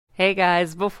Hey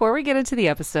guys, before we get into the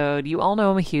episode, you all know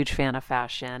I'm a huge fan of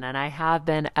fashion, and I have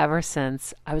been ever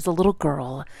since I was a little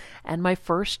girl. And my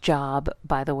first job,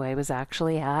 by the way, was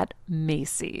actually at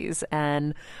Macy's.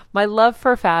 And my love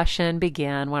for fashion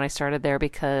began when I started there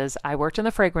because I worked in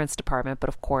the fragrance department, but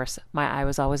of course, my eye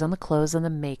was always on the clothes and the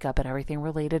makeup and everything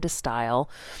related to style.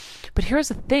 But here's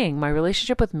the thing, my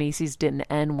relationship with Macy's didn't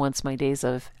end once my days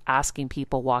of asking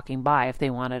people walking by if they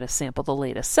wanted to sample the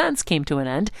latest scents came to an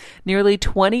end. Nearly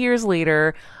 20 years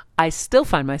later, I still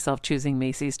find myself choosing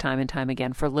Macy's time and time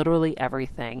again for literally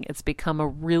everything. It's become a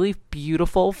really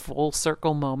beautiful full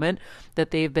circle moment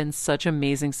that they've been such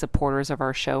amazing supporters of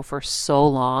our show for so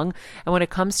long. And when it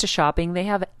comes to shopping, they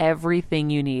have everything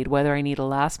you need, whether I need a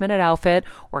last minute outfit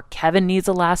or Kevin needs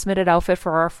a last minute outfit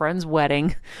for our friend's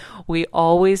wedding. We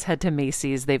always head to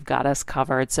Macy's. They've got us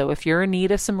covered. So if you're in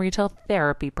need of some retail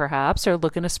therapy, perhaps, or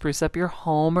looking to spruce up your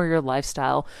home or your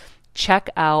lifestyle, check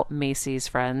out Macy's,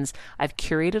 friends. I've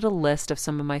curated a list of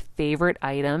some of my favorite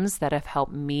items that have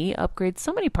helped me upgrade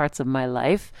so many parts of my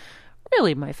life.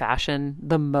 Really, my fashion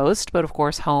the most, but of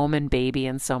course, home and baby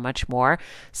and so much more.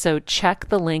 So check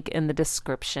the link in the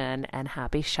description and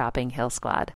happy shopping, Hill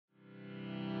Squad.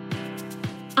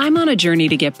 I'm on a journey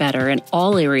to get better in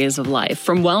all areas of life,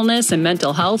 from wellness and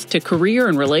mental health to career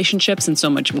and relationships and so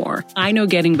much more. I know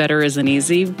getting better isn't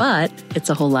easy, but it's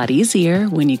a whole lot easier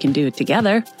when you can do it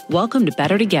together. Welcome to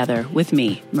Better Together with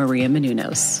me, Maria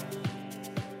Menounos.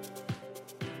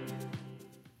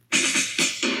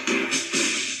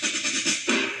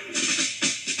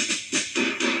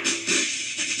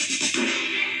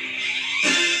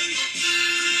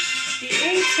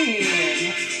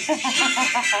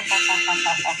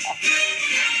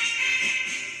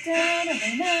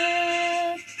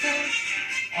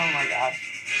 Oh my God.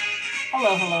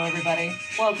 Hello, everybody.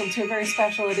 Welcome to a very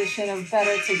special edition of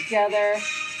Better Together.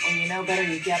 When you know better,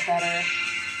 you get better.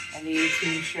 And the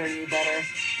A-Team sure knew better.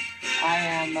 I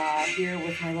am here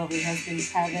with my lovely husband,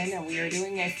 Kevin, and we are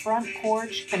doing a front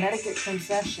porch Connecticut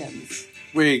Confessions.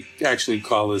 We actually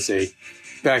call this a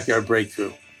backyard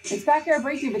breakthrough. It's backyard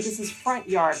breakthrough, but this is front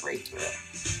yard breakthrough.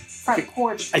 Front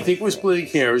porch breakthrough. I think we're splitting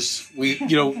hairs.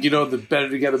 The Better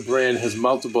Together brand has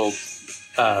multiple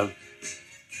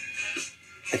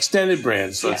extended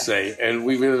brands, let's say, and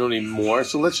we really don't need more.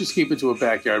 So let's just keep it to a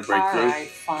backyard breakthrough. All right,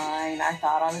 fine. I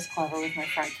thought I was clever with my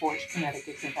front porch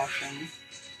Connecticut Confessions,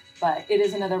 but it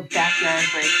is another backyard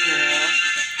breakthrough.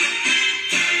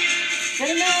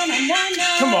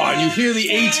 Come on, you hear the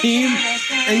A-Team,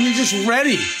 and you're just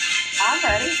ready. I'm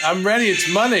ready. I'm ready. It's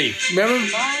Monday. Remember?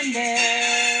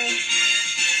 Monday.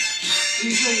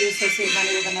 Usually you associate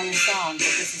Monday with another song, but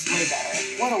this is way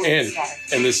better. What a way to start.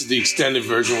 And this is the extended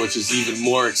version, which is even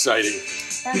more exciting.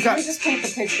 Friends, let me just paint the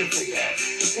picture for you.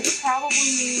 It's probably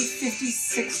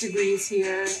 56 degrees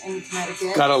here in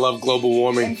Connecticut. Gotta love global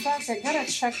warming. In fact, I gotta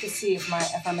check to see if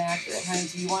I'm accurate. Honey,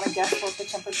 do you want to guess what the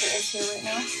temperature is here right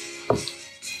now?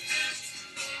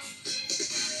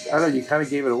 I don't know, you kind of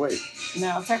gave it away.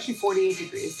 No, it's actually 48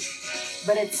 degrees.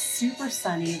 But it's super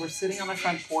sunny. We're sitting on the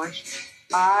front porch.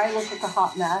 I look like a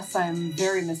hot mess. I'm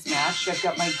very mismatched. I've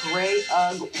got my gray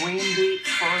Ugg rain boot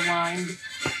fur-lined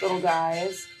little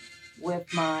guys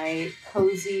with my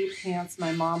cozy pants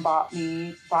my mom bought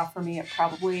for me at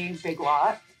probably Big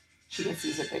Lot. She gets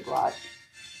these at Big Lot.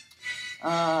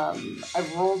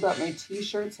 I've rolled up my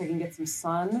t-shirt so I can get some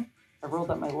sun. I've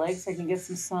rolled up my legs so I can get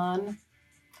some sun.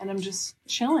 And I'm just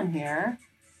chilling here.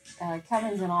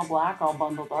 Kevin's in all black, all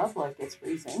bundled up like it's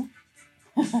freezing.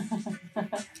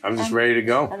 I'm just ready to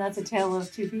go. And that's a tale of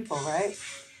two people, right?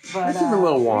 But it's a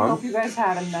little warm. I hope you guys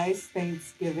had a nice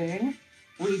Thanksgiving.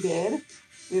 We did.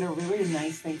 We had a really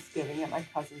nice Thanksgiving at my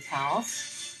cousin's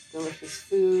house. Delicious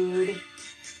food,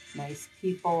 nice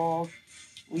people.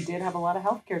 We did have a lot of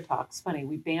healthcare talks. Funny,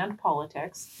 we banned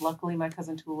politics. Luckily, my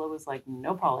cousin Tula was like,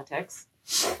 no politics.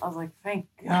 I was like, thank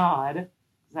God,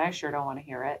 because I sure don't want to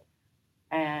hear it.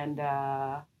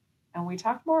 And we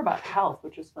talked more about health,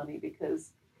 which is funny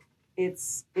because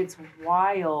it's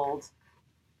wild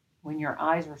when your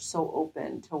eyes are so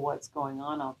open to what's going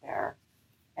on out there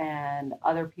and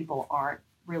other people aren't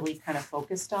really kind of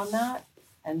focused on that.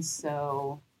 And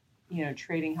so,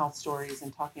 trading health stories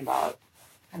and talking about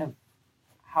kind of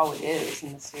how it is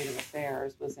in the state of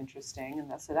affairs was interesting.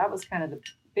 And so that was kind of the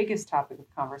biggest topic of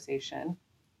conversation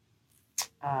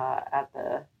at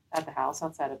the house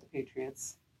outside of the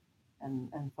Patriots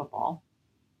and football.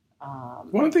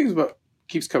 One of the things about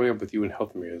keeps coming up with you in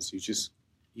health, Maria, is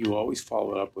you always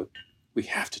follow it up with, we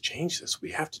have to change this.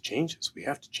 We have to change this. We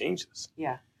have to change this.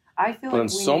 Yeah. I feel but like on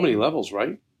so many levels,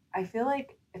 right? I feel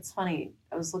like it's funny.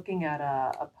 I was looking at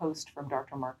a post from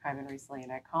Dr. Mark Hyman recently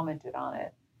and I commented on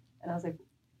it and I was like,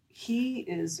 he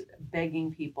is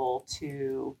begging people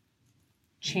to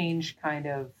change kind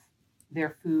of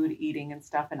their food eating and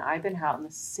stuff. And I've been out in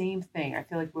the same thing. I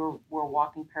feel like we're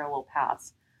walking parallel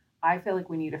paths. I feel like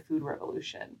we need a food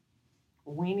revolution.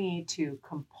 We need to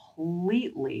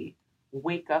completely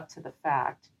wake up to the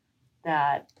fact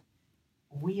that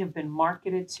we have been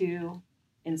marketed to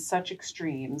in such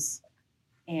extremes,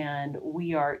 and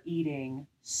we are eating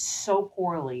so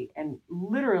poorly and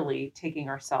literally taking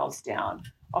ourselves down.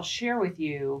 I'll share with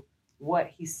you what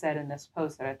he said in this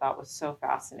post that I thought was so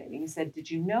fascinating. He said, did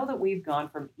you know that we've gone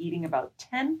from eating about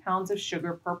 10 pounds of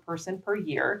sugar per person per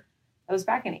year? That was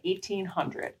back in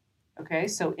 1800. Okay,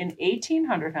 so in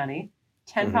 1800, honey,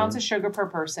 10 pounds of sugar per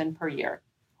person per year.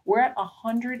 We're at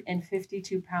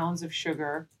 152 pounds of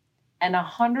sugar and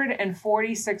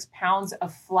 146 pounds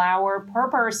of flour per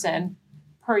person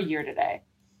per year today.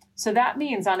 So that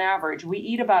means on average, we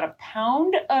eat about a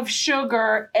pound of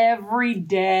sugar every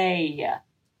day.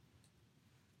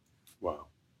 Wow.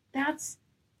 That's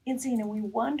insane. And we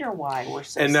wonder why we're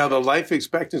so And now the sick. life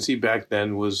expectancy back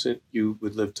then was you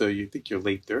would live to, you think, your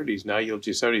late 30s. Now you'll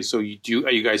to 70s. So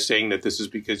are you guys saying that this is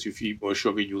because if you eat more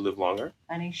sugar, you live longer?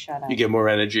 Honey, shut up. You get more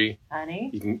energy?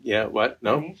 Honey? You can, yeah, what?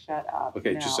 No? Honey, shut up.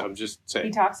 Okay, No. I'm just saying.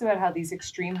 He talks about how these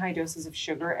extreme high doses of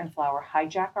sugar and flour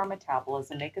hijack our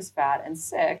metabolism, make us fat and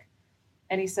sick.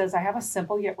 And he says, I have a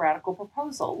simple yet radical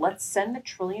proposal. Let's send the $1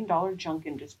 trillion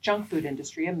junk food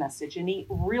industry a message and eat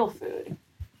real food.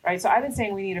 Right? So I've been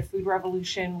saying we need a food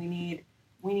revolution. We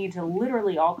need to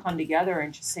literally all come together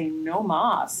and just say no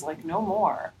mas, like no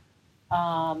more.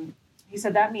 He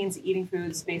said that means eating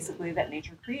foods basically that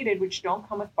nature created, which don't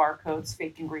come with barcodes,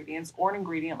 fake ingredients, or an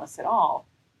ingredient list at all.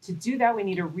 To do that, we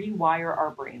need to rewire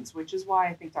our brains, which is why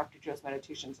I think Dr. Joe's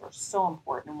meditations are so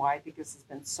important and why I think this has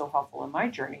been so helpful in my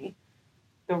journey.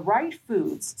 The right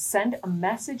foods send a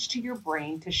message to your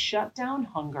brain to shut down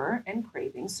hunger and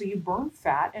cravings so you burn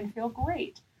fat and feel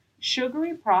great.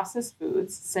 Sugary processed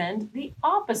foods send the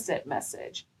opposite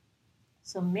message.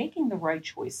 So making the right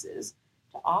choices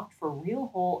to opt for real,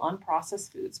 whole,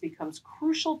 unprocessed foods becomes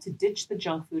crucial to ditch the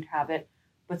junk food habit,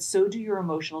 but so do your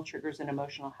emotional triggers and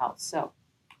emotional health. So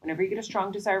whenever you get a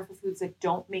strong desire for foods that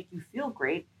don't make you feel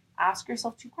great, ask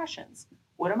yourself 2 questions.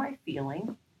 What am I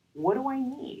feeling? What do I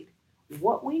need?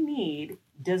 What we need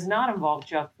does not involve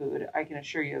junk food. I can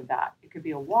assure you of that. It could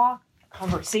be a walk, a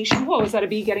conversation. Whoa, is that a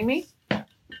bee getting me?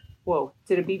 Whoa,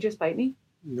 did a bee just bite me?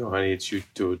 No, honey, it's you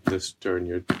doing this during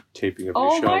your taping of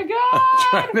your show. Oh my God!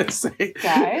 I'm trying to say,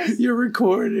 Guys, you're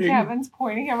recording. Kevin's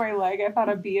pointing at my leg. I thought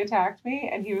a bee attacked me,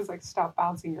 and he was like, stop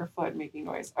bouncing your foot and making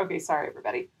noise. Okay, sorry,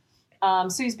 everybody.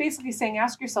 So he's basically saying,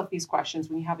 ask yourself these questions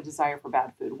when you have a desire for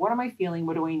bad food. What am I feeling?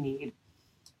 What do I need?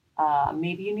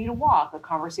 Maybe you need a walk, a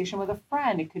conversation with a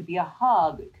friend. It could be a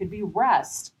hug. It could be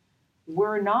rest.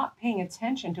 We're not paying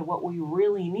attention to what we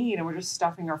really need, and we're just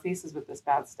stuffing our faces with this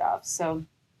bad stuff. So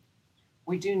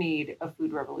we do need a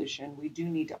food revolution. We do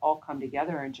need to all come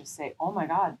together and just say, oh my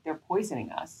God, they're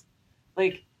poisoning us.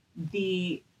 Like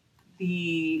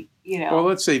Well,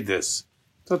 let's say this.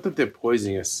 It's not that they're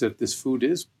poisoning us, it's that this food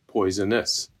is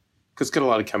poisonous. Because it's got a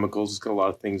lot of chemicals, it's got a lot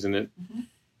of things in it. Mm-hmm.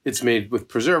 It's made with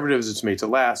preservatives, it's made to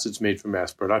last, it's made for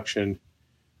mass production.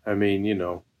 I mean,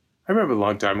 I remember a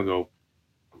long time ago,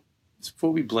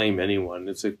 before we blame anyone,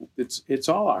 it's like it's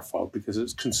all our fault because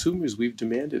as consumers, we've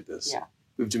demanded this. Yeah.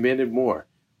 We've demanded more.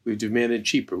 We've demanded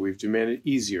cheaper. We've demanded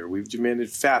easier. We've demanded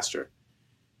faster.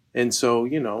 And so,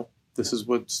 this is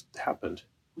what's happened.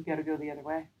 We got to go the other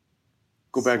way.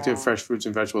 Go back to fresh fruits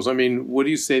and vegetables. I mean, what do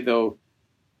you say, though?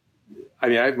 I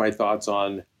mean, I have my thoughts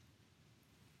on,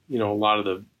 a lot of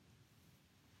the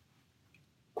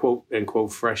quote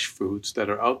unquote fresh foods that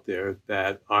are out there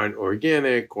that aren't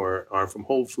organic or aren't from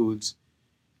Whole Foods.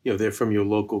 They're from your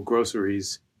local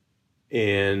groceries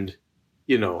and,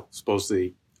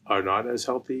 supposedly are not as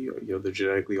healthy, or, they're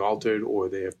genetically altered or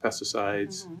they have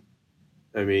pesticides.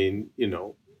 Mm-hmm. I mean,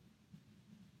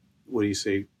 what do you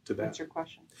say to that? What's your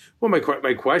question? Well,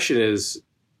 my question is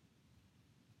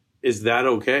that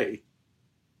okay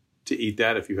to eat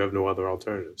that if you have no other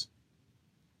alternatives?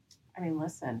 I mean,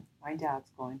 listen, my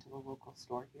dad's going to the local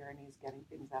store here and he's getting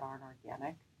things that aren't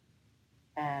organic.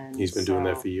 And he's been doing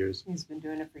that for years. He's been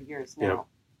doing it for years now. Yep.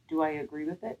 Do I agree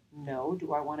with it? No.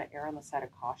 Do I want to err on the side of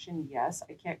caution? Yes.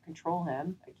 I can't control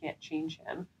him. I can't change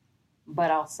him. But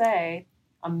I'll say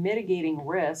I'm mitigating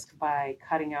risk by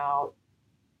cutting out,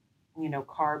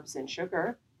 carbs and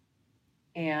sugar.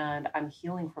 And I'm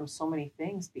healing from so many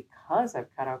things because I've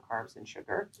cut out carbs and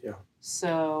sugar. Yeah.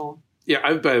 So...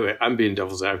 Yeah, by the way, I'm being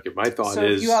devil's advocate. My thought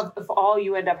is... if all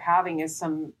you end up having is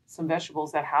some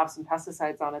vegetables that have some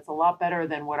pesticides on it, it's a lot better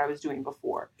than what I was doing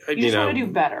before. You just want to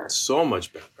do better. So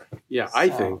much better. Yeah, So,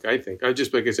 I think. I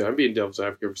just, like I said, I'm being devil's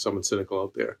advocate for someone cynical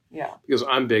out there. Yeah. Because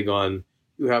I'm big on,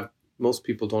 most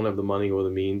people don't have the money or the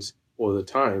means or the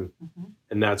time. Mm-hmm.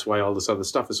 And that's why all this other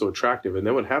stuff is so attractive. And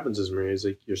then what happens is, Maria, is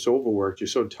like you're so overworked, you're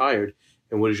so tired.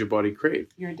 And what does your body crave?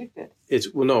 You're addicted.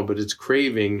 But it's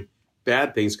craving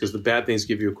bad things because the bad things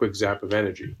give you a quick zap of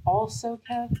energy. Also,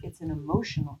 Kev, it's an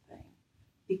emotional thing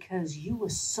because you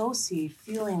associate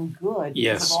feeling good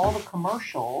because of all the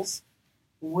commercials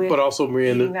with but also,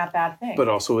 Maria, eating that bad thing. But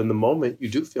also in the moment, you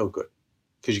do feel good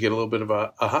because you get a little bit of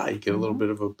a high, you get a little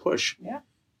bit of a push. Yeah.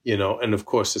 And of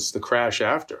course, it's the crash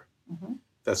after. Mm-hmm.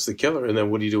 That's the killer. And then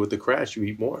what do you do with the crash? You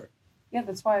eat more. Yeah,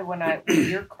 that's why when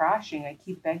you're crashing, I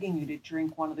keep begging you to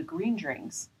drink one of the green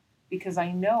drinks because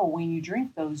I know when you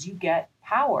drink those, you get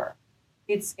power.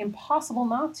 It's impossible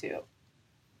not to.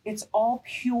 It's all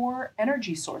pure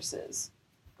energy sources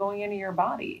going into your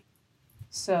body.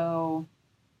 So,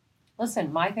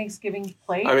 listen, my Thanksgiving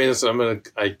plate. I mean,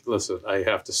 listen, I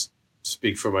have to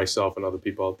speak for myself and other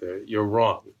people out there. You're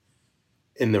wrong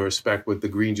in the respect with the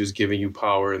green juice giving you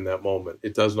power in that moment.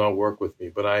 It does not work with me,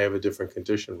 but I have a different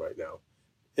condition right now.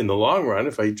 In the long run,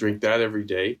 if I drink that every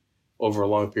day over a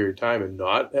long period of time and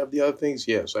not have the other things,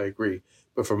 yes, I agree.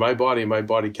 But for my body and my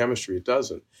body chemistry, it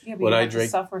doesn't. Yeah, but you have to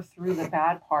suffer through the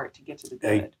bad part to get to the good.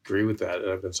 I agree with that.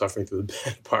 And I've been suffering through the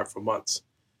bad part for months,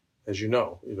 as you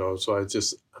know. So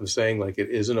I'm saying like it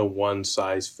isn't a one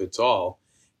size fits all.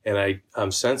 And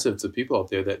I'm sensitive to people out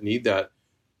there that need that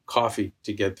coffee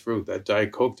to get through, that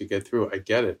Diet Coke to get through. I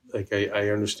get it. Like I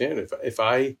understand it.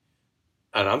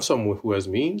 And I'm someone who has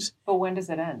means. But when does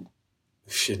it end?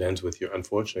 It ends with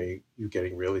unfortunately, you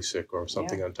getting really sick or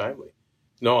something untimely.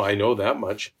 No, I know that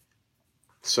much.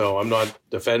 So I'm not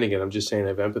defending it. I'm just saying I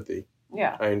have empathy.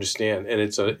 Yeah. I understand. And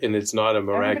it's not a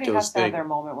miraculous Everybody has to thing. have their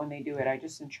moment when they do it. I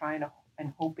just am trying to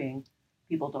and hoping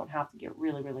people don't have to get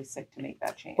really, really sick to make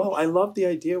that change. Well, I love the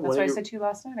idea. That's why I said to you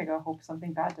last night, I go, hope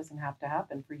something bad doesn't have to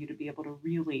happen for you to be able to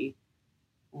really,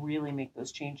 really make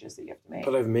those changes that you have to make.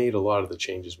 But I've made a lot of the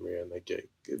changes, Maria,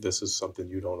 and this is something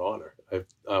you don't honor.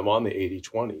 I'm on the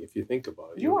 80-20, if you think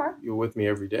about it. You are. You're with me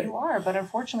every day. You are, but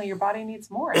unfortunately your body needs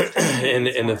more. and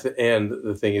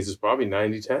the thing is, it's probably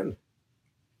 90-10.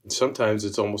 And sometimes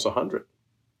it's almost 100.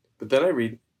 But then I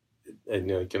read, and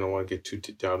I don't want to get too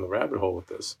down the rabbit hole with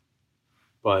this,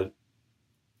 but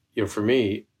for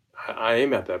me, I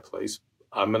am at that place.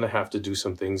 I'm going to have to do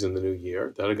some things in the new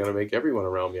year that are going to make everyone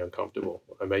around me uncomfortable.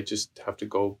 I might just have to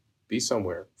go be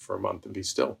somewhere for a month and be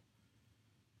still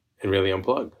and really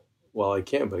unplug while I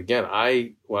can. But again,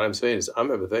 what I'm saying is I'm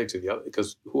empathetic to the other,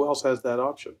 because who else has that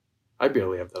option? I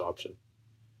barely have that option.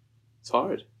 It's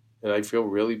hard. And I feel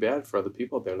really bad for other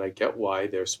people out there. And I get why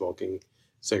they're smoking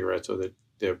cigarettes or that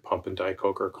they're pumping Diet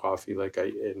Coke or coffee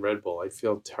in Red Bull. I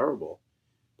feel terrible.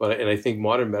 And I think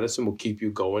modern medicine will keep you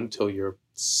going till you're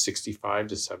 65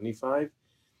 to 75,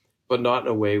 but not in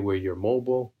a way where you're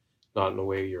mobile, not in a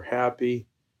way you're happy.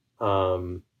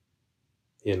 And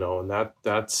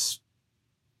that's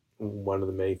one of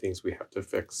the many things we have to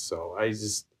fix. So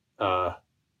I'm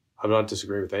not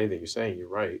disagreeing with anything you're saying. You're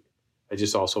right. I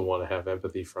just also want to have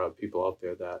empathy for people out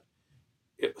there that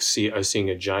are seeing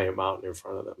a giant mountain in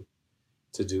front of them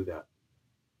to do that.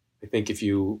 I think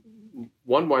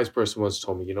one wise person once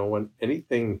told me, when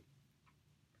anything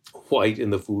white in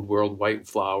the food world, white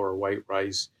flour, white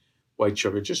rice, white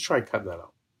sugar, just try cutting that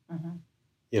out.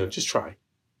 Mm-hmm. Just try.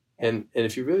 And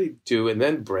if you really do, and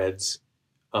then breads,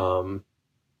 between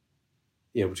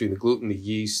the gluten, the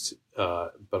yeast,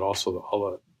 but also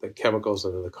all the chemicals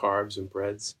and the carbs and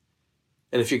breads.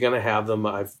 And if you're going to have them,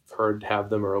 I've heard have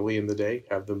them early in the day,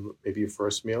 have them maybe your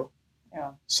first meal.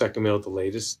 Yeah. Second meal at the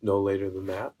latest, no later than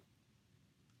that.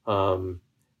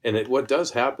 What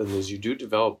does happen is you do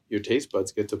develop, your taste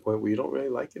buds get to a point where you don't really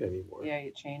like it anymore. Yeah,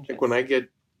 it changes. Like when I get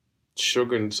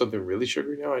sugar and something really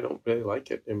sugary now, I don't really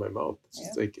like it in my mouth.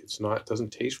 It's like it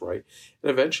doesn't taste right. And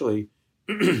eventually,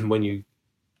 if you're going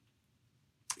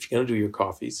to do your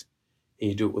coffees and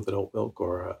you do it with an oat milk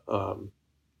or an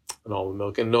almond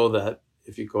milk, and know that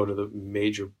if you go to the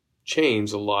major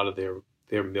chains, a lot of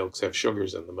their milks have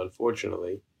sugars in them,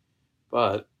 unfortunately.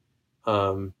 But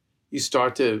you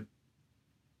start to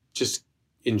just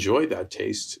enjoy that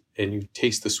taste, and you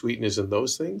taste the sweetness in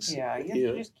those things. Yeah, you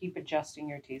have to just keep adjusting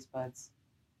your taste buds.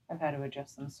 I've had to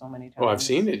adjust them so many times. Oh, I've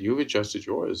seen it. You've adjusted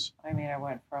yours. I mean, I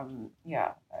went from,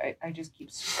 I just keep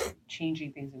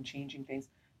changing things.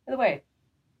 By the way,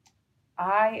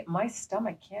 my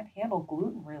stomach can't handle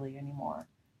gluten really anymore.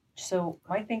 So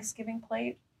my Thanksgiving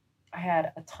plate, I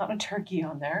had a ton of turkey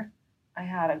on there. I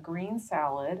had a green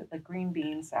salad, the green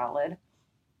bean salad.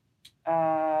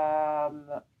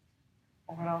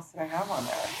 What else did I have on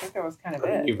there? I think that was kind of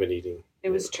You've it. been eating. It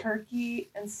was turkey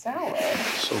and salad.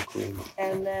 So clean.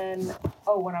 And then,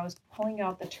 when I was pulling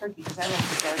out the turkey, because I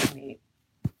love the garden meat,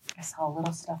 I saw a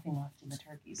little stuffing left in the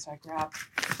turkey. So I grabbed,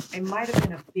 it might have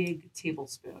been a big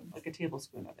tablespoon, like a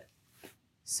tablespoon of it.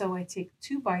 So I take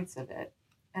 2 bites of it,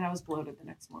 and I was bloated the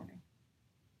next morning.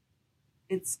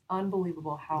 It's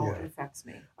unbelievable how it affects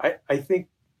me. I think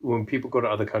when people go to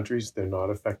other countries, they're not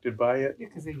affected by it. Yeah,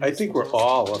 'cause I think we're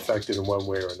all affected in one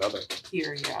way or another.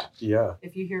 here, yeah. Yeah.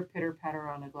 If you hear pitter patter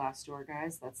on a glass door,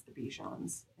 guys, that's the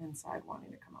Bichons inside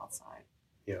wanting to come outside.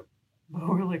 Yep. But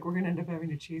we're going to end up having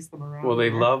to chase them around. Well,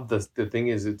 they here. love this. The thing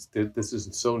is, this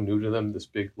is so new to them, this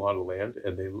big lot of land,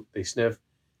 and they sniff,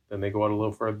 then they go out a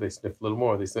little further, they sniff a little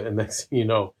more, they sniff, and next thing you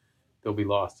know, they'll be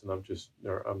lost. And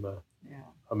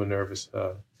I'm a nervous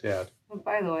dad. But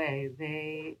by the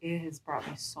way, it has brought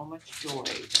me so much joy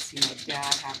to see my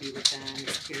dad happy with them,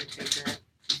 his caretaker,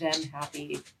 them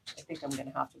happy. I think I'm going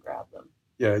to have to grab them.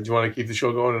 Yeah. Do you want to keep the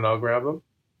show going and I'll grab them?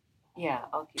 Yeah,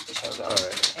 I'll keep the show going. All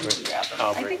right. And you grab them.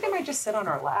 I'll I bring think they might just sit on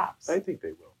our laps. I think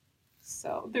they will.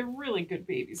 So they're really good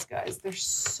babies, guys. They're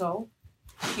so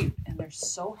cute and they're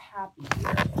so happy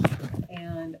here.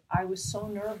 And I was so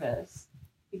nervous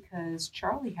because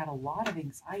Charlie had a lot of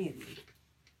anxiety.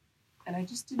 And I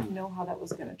just didn't know how that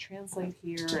was going to translate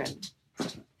here. And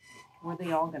were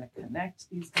they all going to connect,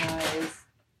 these guys?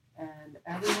 And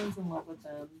everyone's in love with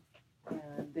them.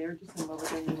 And they're just in love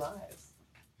with their new lives.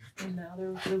 And now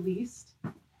they're released.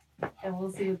 And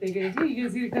we'll see what they're going to do. You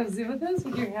guys going to come sit with us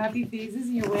with your happy faces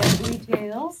and your waggly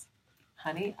tails?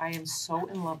 Honey, I am so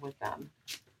in love with them.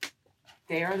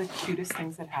 They are the cutest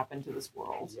things that happen to this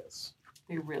world. Yes.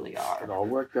 They really are. It all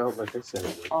worked out like I said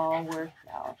it would. All worked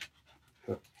out.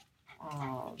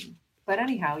 But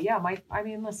anyhow, yeah,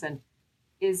 listen,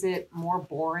 is it more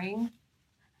boring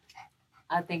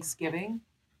at Thanksgiving?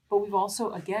 But we've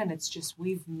also, again, it's just,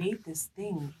 we've made this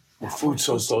thing. Well, food's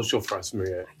so social for us,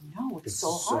 Maria. I know, it's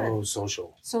so so hard.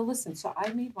 social. So listen, I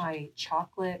made my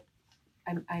chocolate,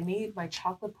 I made my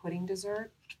chocolate pudding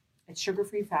dessert. It's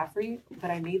sugar-free, fat-free, but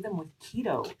I made them with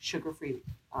keto sugar-free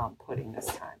pudding this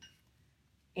time.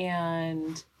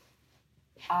 And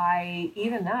I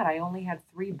only had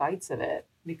 3 bites of it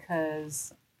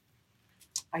because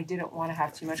I didn't want to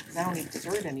have too much because I don't eat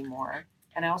dessert anymore.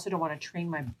 And I also don't want to train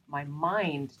my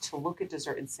mind to look at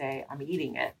dessert and say, I'm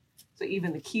eating it. So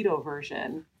even the keto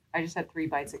version, I just had 3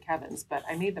 bites at Kevin's, but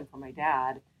I made them for my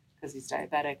dad because he's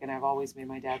diabetic and I've always made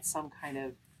my dad some kind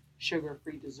of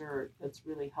sugar-free dessert that's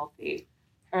really healthy.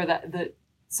 Or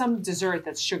some dessert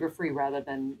that's sugar-free rather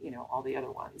than, all the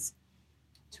other ones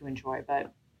to enjoy.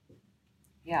 But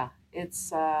yeah, it's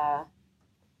tough,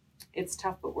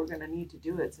 but we're going to need to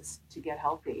do it to get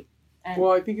healthy. And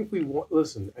Well, I think if we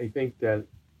listen, I think that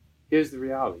here's the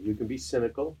reality. You can be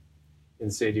cynical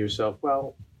and say to yourself,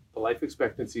 well, the life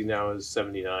expectancy now is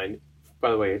 79. By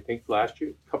the way, I think a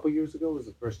couple years ago, was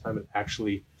the first time it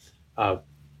actually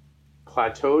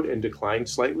plateaued and declined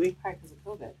slightly. probably because of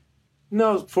COVID.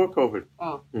 No, it was before COVID.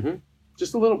 Oh,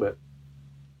 Just a little bit.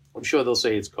 I'm sure they'll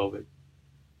say it's COVID.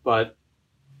 But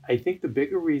I think the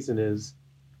bigger reason is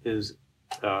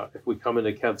if we come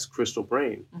into Kev's crystal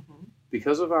brain,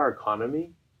 because of our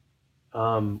economy,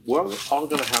 we're all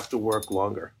going to have to work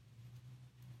longer.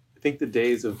 I think the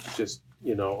days of just,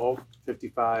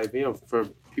 55, for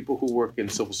people who work in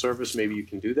civil service, maybe you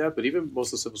can do that. But even most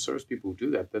of the civil service people who do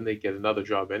that, then they get another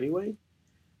job anyway.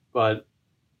 But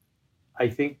I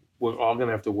think we're all going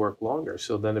to have to work longer.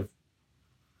 So then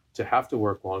to have to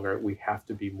work longer, we have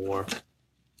to be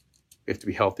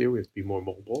healthier. We have to be more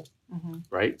mobile,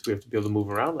 right? So we have to be able to move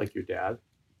around like your dad,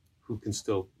 who can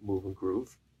still move and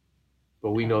groove.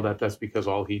 But we know that that's because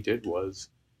all he did was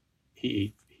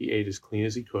he ate as clean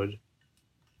as he could,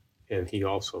 and he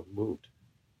also moved.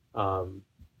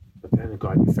 But then,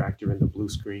 God, you factor in the blue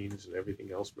screens and everything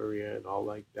else, Maria, and all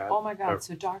like that. oh my God.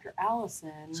 So Dr.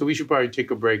 Allison. So we should probably take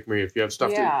a break, Maria, if you have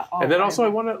stuff Yeah. to. And then also,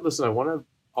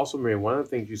 Maria, one of the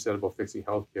things you said about fixing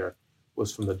healthcare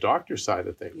was from the doctor side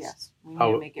of things. Yes. We need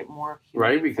to make it more humane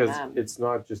Right? for Because them. it's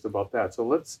not just about that. So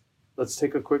let's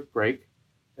take a quick break.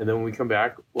 And then when we come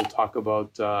back, we'll talk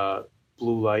about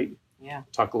blue light. Yeah.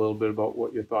 Talk a little bit about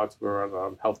what your thoughts were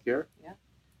on healthcare. Yeah.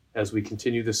 As we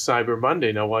continue this Cyber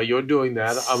Monday. Now, while you're doing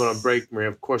that, I'm going to break, Maria.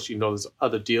 Of course, there's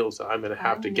other deals that I'm going to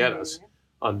have to get us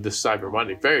on this Cyber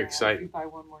Monday. Very If you exciting. buy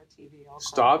one more TV, I'll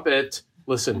Stop call. it.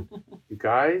 Listen, you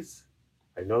guys,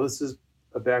 I know this is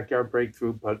a backyard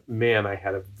breakthrough, but man, I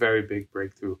had a very big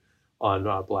breakthrough on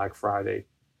Black Friday.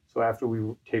 So after we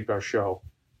taped our show,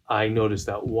 I noticed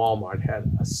that Walmart had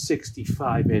a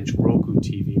 65-inch Roku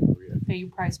TV, Maria, Okay, you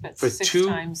probably spent For 6 two-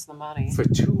 times the money. for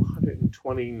 $220.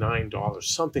 $229,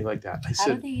 something like that. I How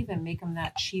said, do they even make them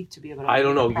that cheap to be able to I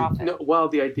don't make a know. profit? Well,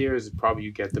 the idea is probably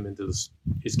you get them into this.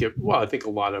 I think a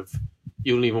lot of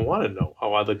you don't even want to know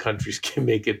how other countries can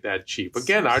make it that cheap.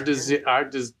 Again, our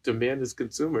demand as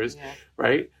consumers,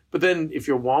 right? But then if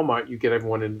you're Walmart, you get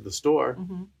everyone into the store.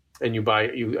 Mm-hmm. And you buy,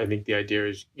 I think the idea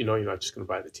is, you're not just going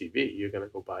to buy the TV. You're going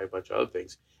to go buy a bunch of other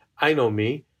things. I know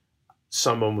me.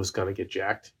 Someone was going to get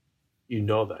jacked. You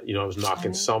know that. I was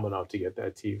knocking someone out to get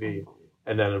that TV.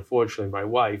 And then, unfortunately, my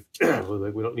wife was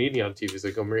like, we don't need any other TVs.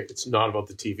 Like, Maria, it's not about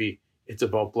the TV. It's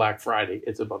about Black Friday.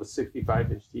 It's about a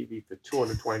 65-inch TV for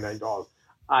 $229.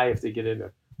 I have to get in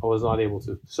there. I was not able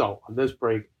to. So, on this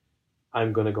break,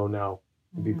 I'm going to go now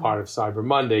and be part of Cyber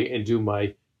Monday and do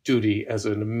my duty as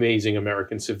an amazing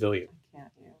American civilian.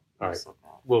 Can't you? All right.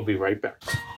 We'll be right back.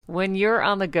 When you're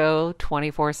on the go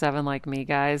 24/7 like me,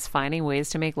 guys, finding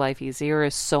ways to make life easier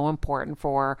is so important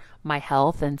for my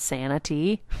health and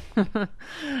sanity.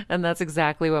 And that's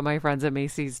exactly what my friends at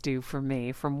Macy's do for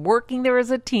me. From working there as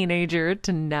a teenager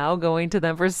to now going to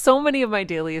them for so many of my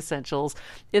daily essentials,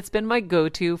 it's been my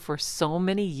go-to for so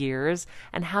many years.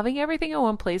 And having everything in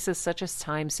one place is such a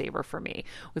time saver for me.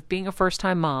 With being a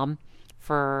first-time mom,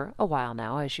 for a while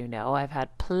now, as you know, I've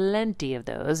had plenty of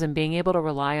those, and being able to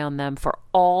rely on them for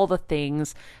all the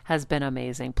things has been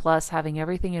amazing. Plus, having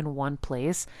everything in one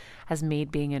place has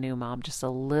made being a new mom just a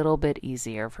little bit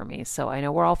easier for me. So I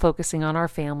know we're all focusing on our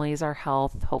families, our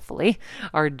health, hopefully,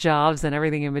 our jobs, and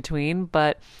everything in between,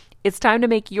 but it's time to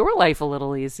make your life a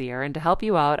little easier. And to help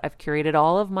you out, I've curated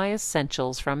all of my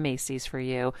essentials from Macy's for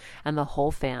you and the whole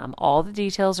fam. All the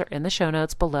details are in the show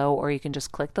notes below, or you can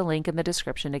just click the link in the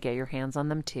description to get your hands on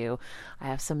them too. I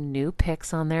have some new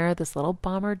picks on there. This little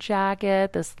bomber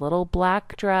jacket, this little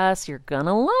black dress. You're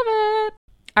gonna love it.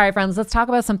 All right, friends, let's talk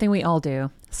about something we all do.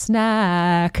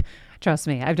 Snack. Trust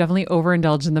me, I've definitely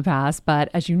overindulged in the past, but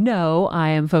as you know, I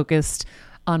am focused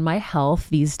on my health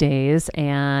these days,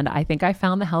 and I think I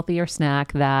found the healthier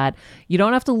snack that you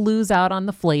don't have to lose out on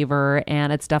the flavor,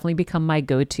 and it's definitely become my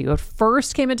go-to. It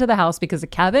first came into the house because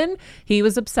of Kevin. He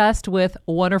was obsessed with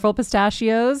Wonderful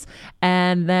Pistachios,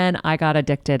 and then I got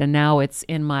addicted, and now it's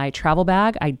in my travel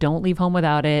bag. I don't leave home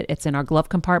without it. It's in our glove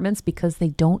compartments because they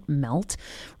don't melt.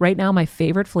 Right now, my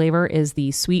favorite flavor is the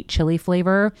sweet chili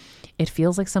flavor. It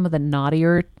feels like some of the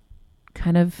naughtier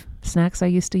kind of snacks I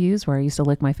used to use, where I used to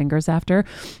lick my fingers after.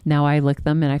 Now I lick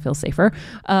them and I feel safer.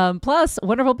 Plus,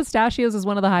 Wonderful Pistachios is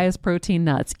one of the highest protein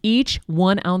nuts. Each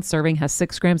 1 ounce serving has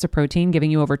 6 grams of protein,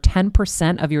 giving you over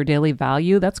 10% of your daily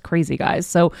value. That's crazy, guys.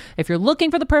 So if you're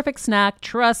looking for the perfect snack,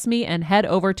 trust me and head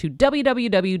over to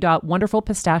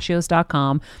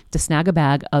www.wonderfulpistachios.com to snag a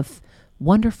bag of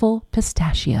Wonderful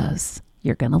Pistachios.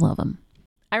 You're going to love them.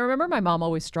 I remember my mom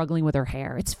always struggling with her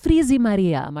hair. It's frizzy,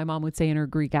 Maria, my mom would say in her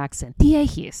Greek accent.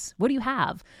 Diehis, what do you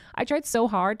have? I tried so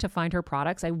hard to find her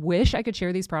products. I wish I could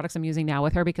share these products I'm using now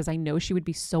with her because I know she would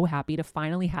be so happy to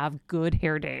finally have good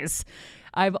hair days.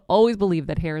 I've always believed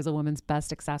that hair is a woman's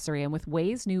best accessory, and with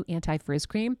Ouai's new anti-frizz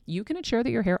cream, you can ensure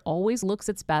that your hair always looks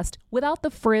its best without the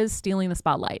frizz stealing the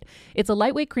spotlight. It's a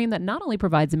lightweight cream that not only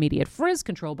provides immediate frizz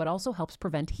control, but also helps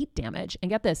prevent heat damage. And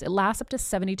get this, it lasts up to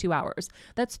 72 hours.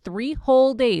 That's 3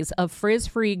 whole days of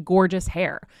frizz-free, gorgeous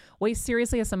hair. Ouai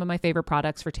seriously has some of my favorite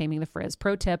products for taming the frizz.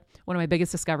 Pro tip, one of my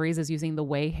biggest discoveries is using the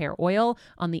Ouai hair oil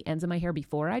on the ends of my hair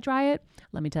before I dry it.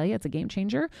 Let me tell you, it's a game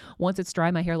changer. Once it's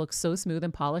dry, my hair looks so smooth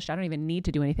and polished, I don't even need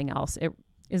to do anything else. It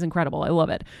is incredible. I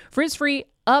love it. Frizz-free,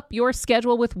 up your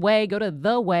schedule with Ouai. Go to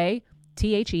the Ouai,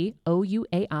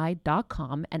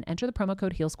 TheOuai.com, and enter the promo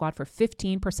code HealSquad for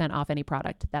 15% off any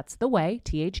product. That's the Ouai,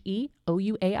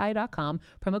 TheOuai.com,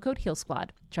 promo code HealSquad.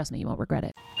 Trust me, you won't regret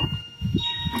it.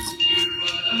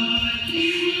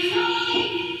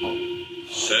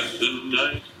 Send the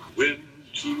night wind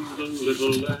to the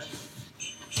little land.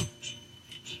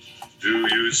 Do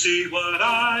you see what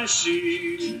I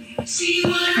see? See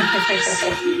what I see.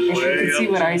 If you can see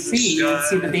what I see, you can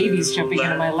see the babies jumping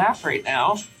into my lap right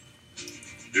now.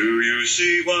 Do you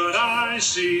see what I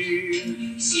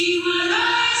see? See what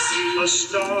I see. A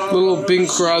star. Little Bing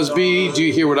Crosby, do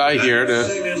you hear what I hear?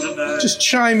 To just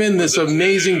chime in this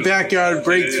amazing backyard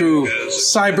breakthrough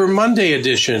Cyber Monday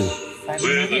edition. I've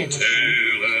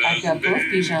got both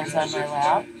Bijans on my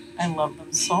lap. I love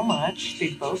them so much.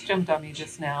 They both jumped on me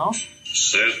just now.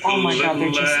 Oh my God, they're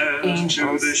just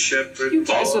angels. You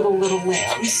guys are the little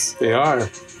lambs. They are.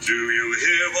 Do you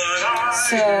hear what I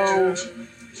So,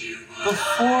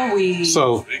 before we...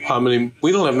 So,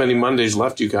 we don't have many Mondays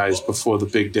left, you guys, before the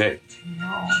big day.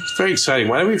 No. It's very exciting.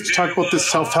 Why do we have to talk about this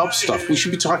self-help stuff? We should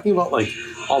be talking about, like,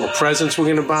 all the presents we're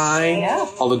going to buy,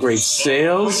 all the great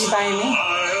sales, What are you buying me?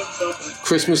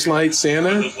 Christmas lights,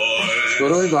 Santa. What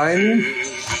do I buy you?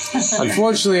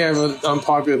 Unfortunately, I have an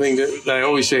unpopular thing that I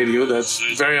always say to you that's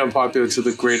very unpopular to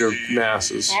the greater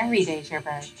masses. Every day's your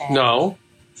birthday. No,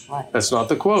 What? that's not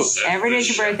the quote. Every day's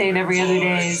your birthday and every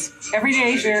day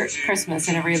is your Christmas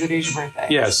and every other day is your birthday.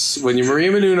 Yes, when you're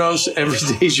Maria Menounos, every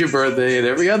day is your birthday and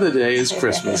every other day is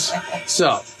Christmas.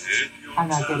 So, I'm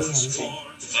not getting anything.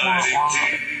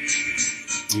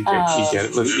 you get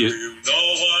it.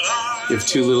 You have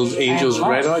two little angels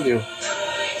right on you.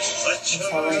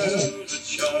 That's all I need.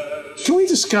 Can we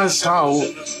discuss how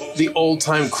the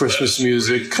old-time Christmas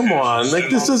music, come on, like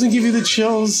this doesn't give you the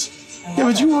chills? Yeah,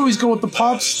 but you always go with the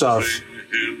pop stuff.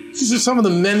 These are some of the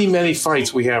many, many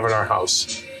fights we have in our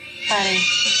house. Honey,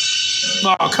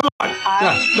 Oh, come on.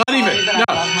 No, not even. No.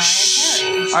 I love Mariah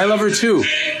Carey. I love her too,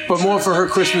 but more for her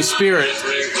Christmas spirit.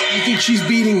 You think she's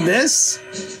beating this?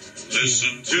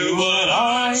 Listen to what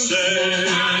I say.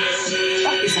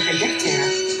 Oh, he's like a dictator.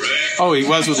 Oh, he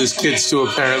was with his kids too,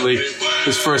 apparently.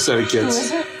 His first set of kids.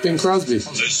 Who is it? Bing Crosby.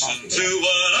 Listen to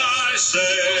what I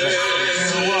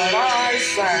say. What I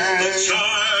say. The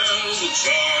child,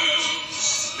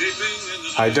 sleeping in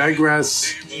the I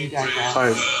digress. You digress. All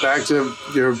right, back to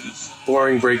your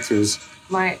boring breakthroughs.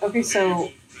 Okay, so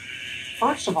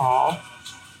first of all,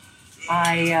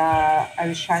 I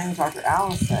was chatting with Dr.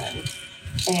 Allison,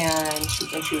 and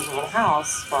she was at a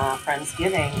house for our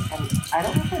Friendsgiving, and I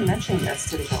don't know if I mentioned this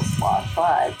to the Gill Squad,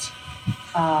 but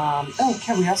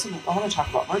Kev, I want to talk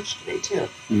about merch today too.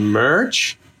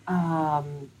 Merch?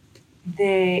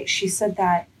 She said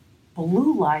that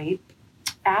blue light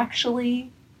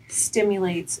actually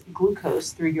stimulates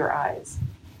glucose through your eyes.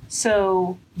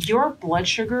 So your blood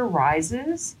sugar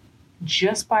rises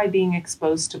just by being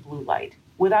exposed to blue light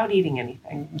without eating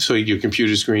anything. So your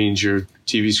computer screens, your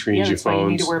TV screens, your That's why you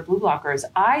need phones. to wear blue blockers.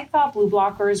 I thought blue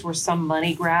blockers were some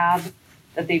money grab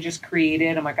that they just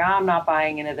created. I'm like, I'm not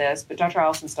buying into this. But Dr.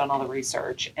 Allison's done all the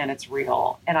research, and it's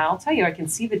real. And I'll tell you, I can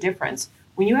see the difference.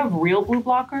 When you have real blue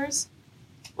blockers,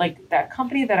 like that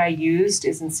company that I used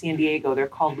is in San Diego. They're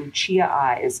called Lucia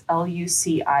Eyes,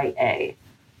 Lucia.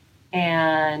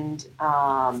 And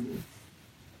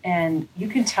you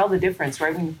can tell the difference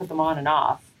right when you put them on and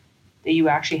off, that you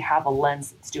actually have a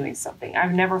lens that's doing something.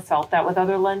 I've never felt that with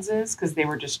other lenses because they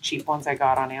were just cheap ones I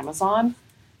got on Amazon.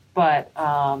 But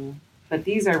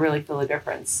these, I really feel a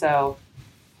difference. So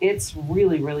it's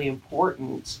really, really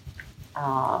important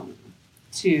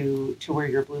to wear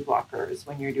your blue blockers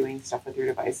when you're doing stuff with your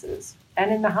devices.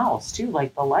 And in the house too,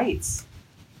 like the lights.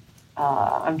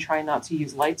 I'm trying not to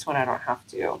use lights when I don't have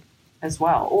to as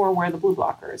well, or wear the blue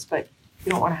blockers, but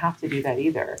you don't want to have to do that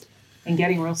either. And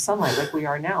getting real sunlight like we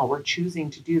are now, we're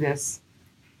choosing to do this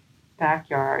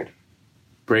backyard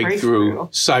Breakthrough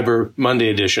Cyber Monday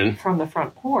edition. from the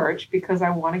front porch because I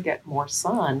want to get more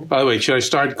sun. By the way, should I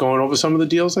start going over some of the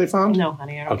deals I found? No,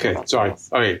 honey, I don't care Okay, about sorry. sales.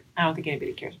 Okay. I don't think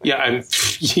anybody cares about Yeah,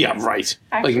 sales. yeah, right.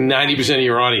 Actually, Like 90% of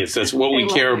your audience. That's what we They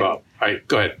love care you. about. All right,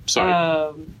 go ahead.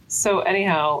 Sorry. So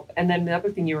anyhow, and then the other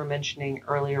thing you were mentioning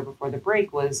earlier before the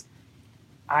break was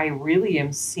I really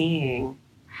am seeing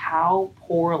how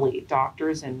poorly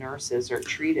doctors and nurses are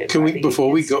treated Can by we, the before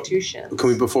we go, institutions.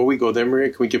 before we go there, Maria,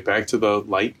 can we get back to the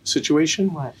light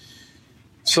situation? What?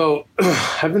 So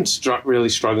I've been really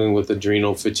struggling with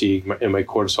adrenal fatigue and my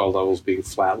cortisol levels being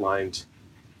flatlined.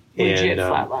 Legit And,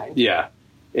 flatlined. Yeah.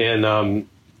 And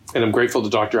I'm grateful to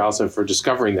Dr. Allison for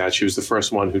discovering that. She was the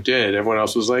first one who did. Everyone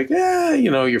else was like, yeah,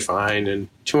 you're fine. And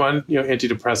do you want,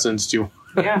 antidepressants? Do you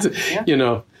want,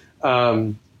 Yeah.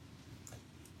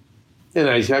 And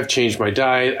I've changed my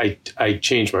diet. I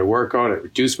changed my workout. I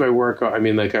reduced my workout. I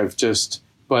mean,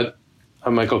 but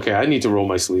I'm like, okay, I need to roll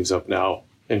my sleeves up now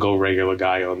and go regular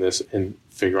guy on this and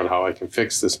figure out how I can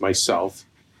fix this myself.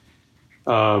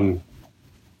 And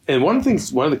one of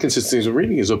the consistent things I'm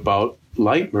reading is about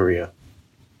light, Maria.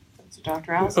 So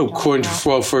Dr.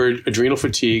 Allison. For adrenal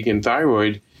fatigue and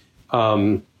thyroid,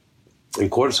 and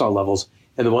cortisol levels.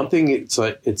 And the one thing it's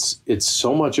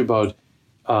so much about,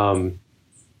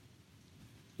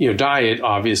 diet,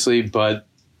 obviously, but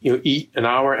eat an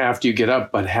hour after you get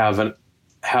up, but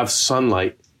have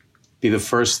sunlight be the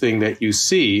first thing that you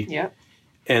see. Yep.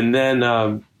 And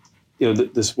then,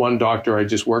 this one doctor I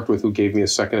just worked with who gave me a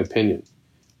second opinion.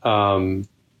 And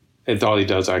all he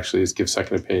does actually is give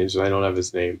second opinions. I don't have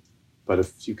his name, but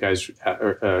if you guys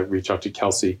reach out to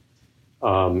Kelsey,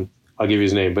 I'll give you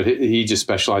his name. But he just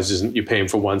specializes in, you pay him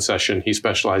for one session. He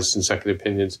specializes in second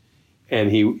opinions. And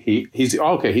he's the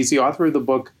author of the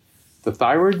book, The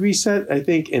Thyroid Reset, I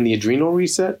think, and The Adrenal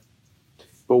Reset.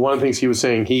 But one of the things he was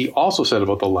saying, he also said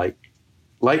about the light.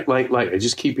 Light. I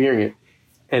just keep hearing it.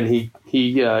 And he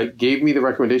gave me the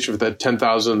recommendation for that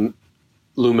 10,000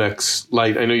 Lumex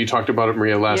light. I know you talked about it,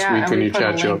 Maria, last week on your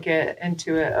chat show.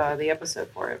 Into the episode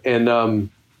for it. And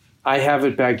I have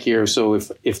it back here. So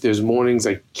if there's mornings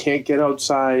I can't get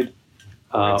outside,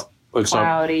 or it's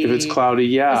cloudy. If it's cloudy,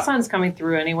 yeah. The sun's coming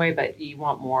through anyway, but you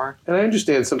want more. And I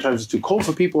understand sometimes it's too cold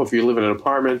for people if you live in an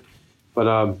apartment. But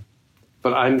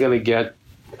I'm going to get,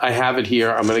 I have it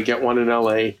here. I'm going to get one in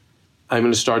LA. I'm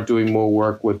going to start doing more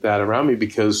work with that around me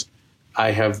because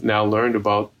I have now learned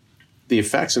about the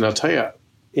effects. And I'll tell you,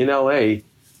 in LA,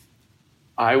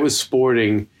 I was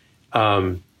sporting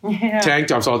tank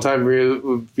tops all the time. We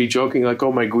would be joking like,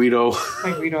 oh, my Guido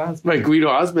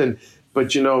husband.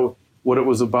 But, you know, what it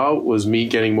was about was me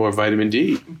getting more vitamin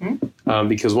D. Mm-hmm.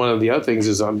 Because one of the other things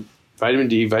is I'm vitamin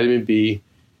D, vitamin B,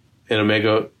 and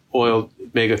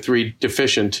omega-3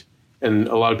 deficient. And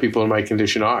a lot of people in my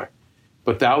condition are.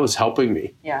 But that was helping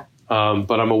me. Yeah.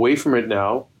 But I'm away from it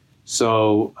now.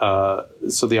 So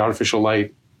the artificial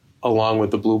light, along with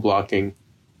the blue blocking,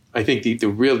 I think the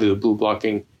blue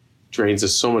blocking drains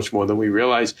us so much more than we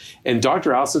realize. And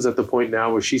Dr. Allison's at the point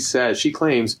now where she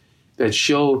claims that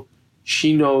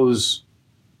she knows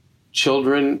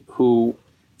children who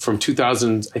from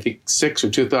 2006 or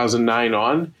 2009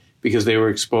 on, because they were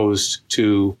exposed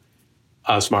to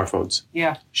smartphones.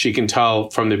 Yeah. She can tell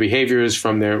from their behaviors,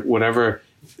 from their whatever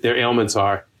their ailments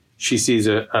are. She sees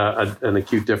an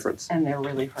acute difference. And they're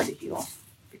really hard to heal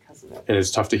because of it. And it's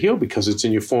tough to heal because it's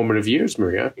in your formative years,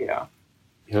 Maria. Yeah.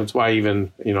 You know, that's why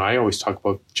even, you know, I always talk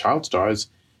about child stars.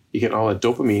 You get all that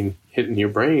dopamine hitting your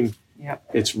brain. Yep.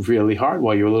 It's really hard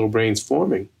while your little brain's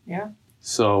forming. Yeah.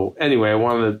 So anyway, I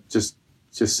wanted to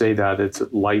just say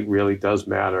that light really does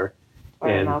matter.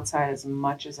 I'm outside as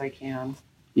much as I can.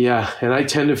 Yeah, and I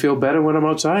tend to feel better when I'm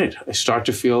outside. I start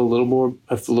to feel a little more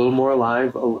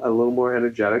alive, a little more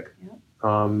energetic.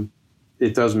 Yeah.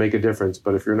 It does make a difference.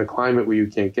 But if you're in a climate where you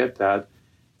can't get that,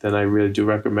 then I really do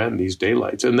recommend these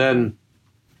daylights. And then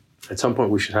at some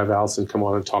point we should have Allison come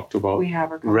on and talk about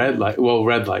red light. Well,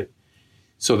 red light.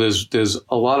 So there's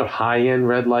a lot of high-end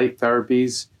red light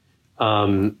therapies.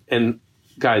 And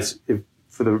guys,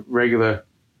 for the regular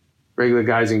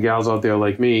guys and gals out there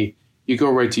like me, you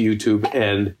go right to YouTube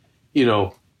and, you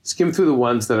know, skim through the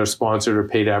ones that are sponsored or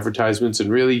paid advertisements. And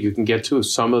really you can get to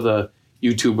some of the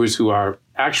YouTubers who are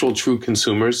actual true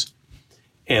consumers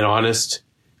and honest,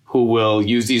 who will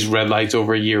use these red lights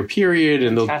over a year period.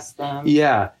 And they'll test them.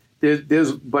 Yeah.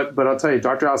 But I'll tell you,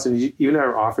 Dr. Allison, even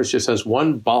our office just has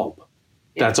one bulb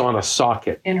that's on a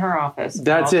socket. In her office.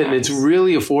 That's it. And it's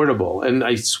really affordable. And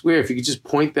I swear, if you could just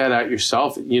point that at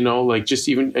yourself, you know, like just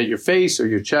even at your face or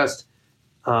your chest,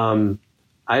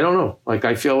 I don't know. Like,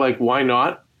 I feel like, why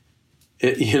not?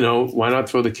 Why not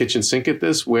throw the kitchen sink at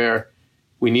this, where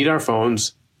we need our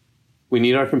phones, we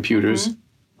need our computers,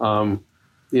 and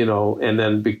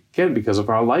then again, because of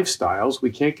our lifestyles,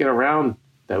 we can't get around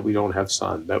that we don't have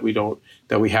sun, that we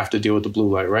have to deal with the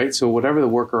blue light, right? So whatever the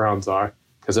workarounds are,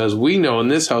 because as we know in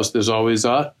this house, there's always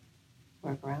a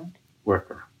workaround.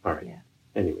 All right. Yeah.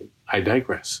 Anyway, I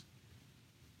digress.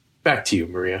 Back to you,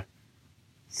 Maria.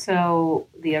 So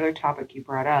the other topic you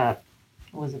brought up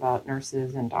was about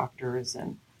nurses and doctors,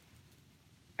 and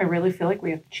I really feel like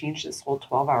we have to change this whole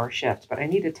 12-hour shift, but I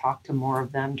need to talk to more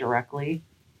of them directly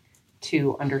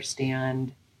to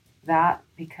understand that,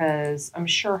 because I'm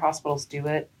sure hospitals do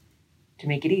it to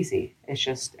make it easy. It's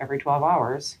just every 12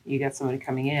 hours you get somebody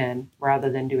coming in rather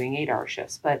than doing 8-hour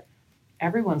shifts. But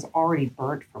everyone's already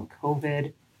burnt from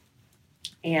COVID,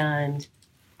 and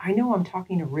I know I'm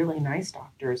talking to really nice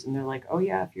doctors and they're like, oh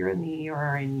yeah, if you're in the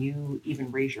ER and you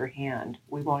even raise your hand,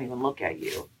 we won't even look at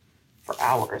you for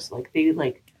hours.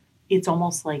 It's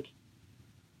almost like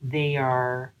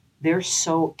they're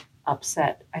so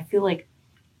upset. I feel like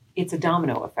it's a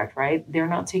domino effect, right? They're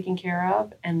not taken care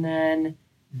of, and then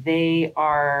they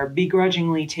are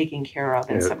begrudgingly taken care of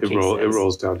in some cases. It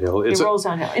rolls downhill. It rolls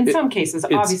downhill. In some cases,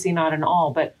 obviously not in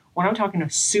all, but when I'm talking to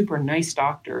super nice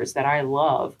doctors that I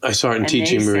love. I saw it in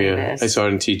teaching, Maria. I saw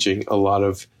it in teaching. A lot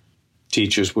of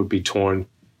teachers would be torn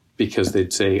because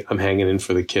they'd say, I'm hanging in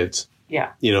for the kids.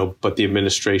 Yeah. But the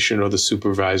administration or the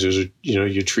supervisors, are,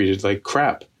 you're treated like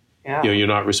crap. Yeah. You're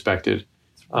not respected.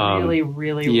 It's really,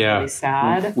 really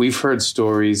sad. We've heard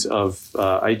stories of,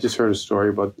 I just heard a story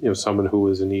about, someone who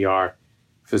was in ER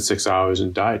for 6 hours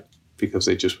and died because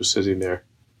they just were sitting there,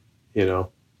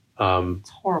 It's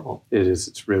horrible. It is.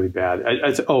 It's really bad.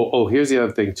 Here's the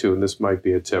other thing too, and this might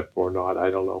be a tip or not.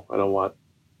 I don't know. I don't want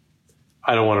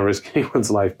to risk anyone's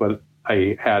life, but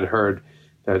I had heard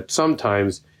that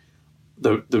sometimes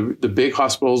the big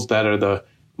hospitals that are the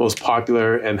most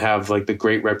popular and have like the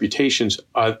great reputations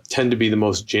tend to be the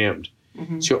most jammed.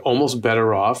 Mm-hmm. So you're almost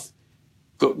better off.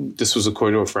 This was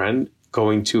according to a friend.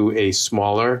 going to a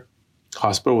smaller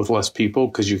hospital with less people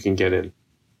because you can get in.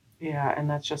 Yeah, and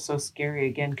that's just so scary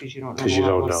again because you don't know 'Cause the you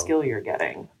level don't of know. skill you're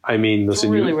getting. I mean, It's listen,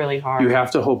 really, really hard. you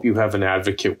have to hope you have an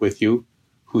advocate with you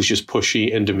who's just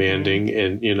pushy and demanding,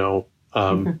 and You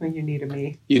need a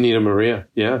me. you need a Maria.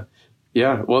 Yeah.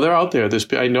 Yeah. Well, they're out there.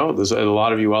 I know there's a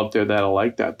lot of you out there that are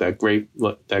like that great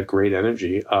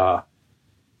energy. I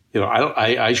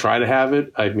try to have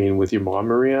it. I mean, with your mom,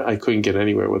 Maria, I couldn't get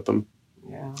anywhere with them.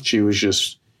 Yeah.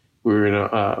 We were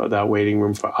in that waiting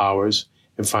room for hours.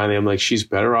 And finally, I'm like, she's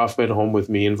better off at home with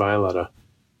me and Violetta.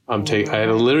 I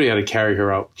literally had to carry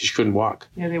her out. She couldn't walk.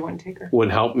 Yeah, they wouldn't take her.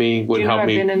 Wouldn't help me. I've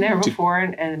been in there before,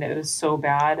 and it was so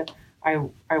bad. I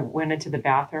went into the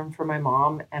bathroom for my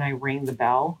mom, and I rang the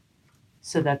bell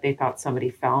so that they thought somebody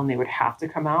fell, and they would have to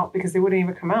come out because they wouldn't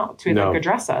even come out to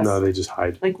address us. No, they just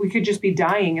hide. Like we could just be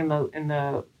dying in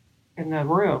the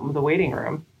room, the waiting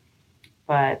room.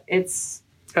 But it's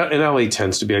And LA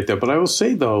tends to be like that. But I will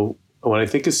say though, when I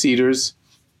think of Cedars,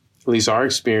 at least our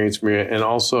experience, Maria, and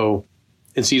also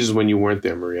in Cedars when you weren't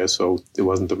there, Maria, so it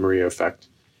wasn't the Maria effect.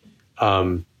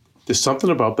 There's something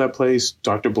about that place,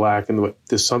 Dr. Black, and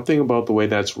there's something about the way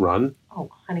that's run.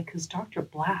 Oh, honey, because Dr.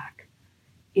 Black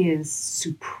is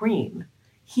supreme.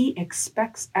 He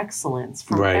expects excellence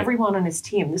from everyone on his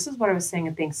team. This is what I was saying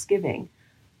at Thanksgiving.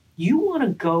 You want to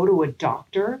go to a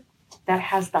doctor that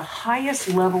has the highest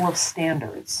level of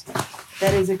standards,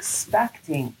 that is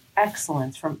expecting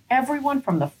excellence from everyone,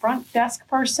 from the front desk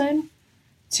person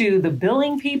to the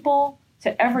billing people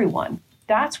to everyone.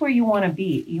 That's where you want to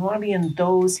be. You want to be in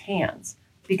those hands,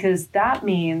 because that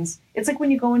means it's like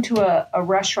when you go into a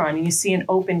restaurant and you see an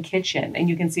open kitchen and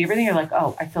you can see everything. You're like,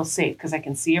 oh, I feel safe because I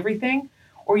can see everything.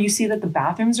 Or you see that the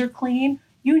bathrooms are clean.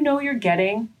 You know you're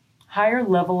getting higher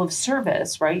level of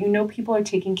service, right? You know people are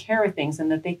taking care of things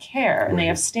and that they care and they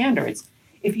have standards.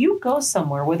 If you go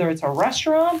somewhere, whether it's a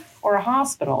restaurant or a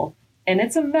hospital, and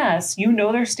it's a mess, you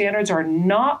know their standards are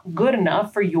not good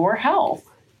enough for your health.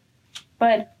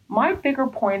 But my bigger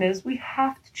point is we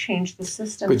have to change the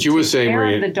system. But you were saying,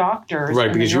 Maria, the doctors,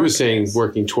 right? Because you were saying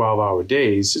working 12-hour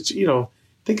days. It's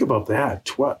think about that.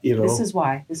 This is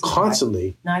why.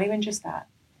 Constantly. Not even just that.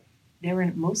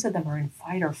 Most of them are in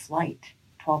fight or flight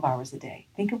 12 hours a day.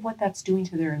 Think of what that's doing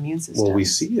to their immune system. Well, we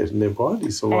see it in their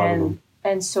bodies, a lot of them.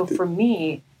 And so for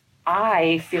me,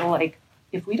 I feel like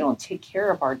if we don't take care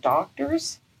of our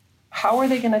doctors, how are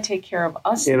they going to take care of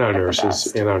us? And our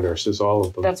nurses, all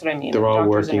of them. That's what I mean. They're all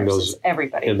Doctors working nurses, those.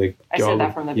 Everybody. I said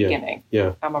that from the beginning.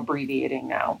 Yeah. I'm abbreviating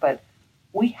now, but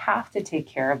we have to take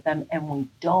care of them, and we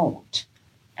don't.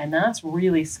 And that's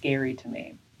really scary to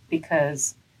me,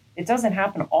 because it doesn't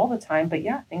happen all the time, but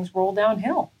yeah, things roll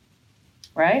downhill,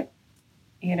 right?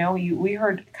 We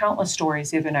heard countless stories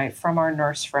the other night from our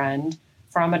nurse friend,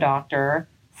 from a doctor,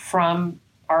 from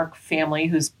our family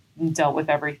who's dealt with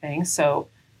everything. So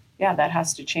yeah, that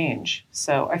has to change.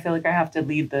 So I feel like I have to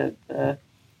lead the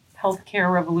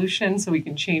healthcare revolution so we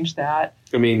can change that.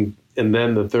 I mean, and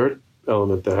then the third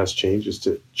element that has changed is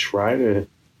to try to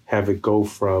have it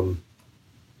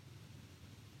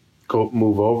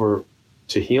move over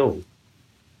to healing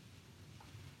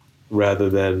rather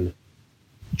than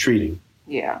treating.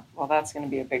 Yeah, well, that's going to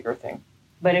be a bigger thing.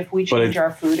 But if we change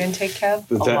our food intake,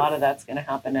 Kev, a lot of that's going to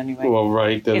happen anyway. Well,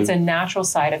 right. It's a natural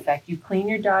side effect. You clean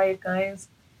your diet, guys.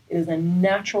 It is a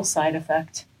natural side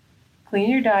effect.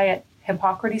 Clean your diet.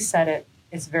 Hippocrates said it.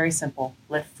 It's very simple.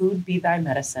 Let food be thy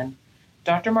medicine.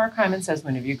 Dr. Mark Hyman says,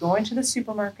 whenever you go into the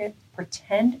supermarket,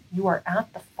 pretend you are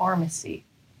at the pharmacy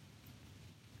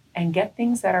and get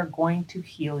things that are going to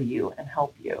heal you and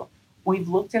help you. We've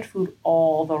looked at food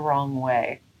all the wrong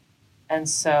way. And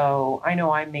so I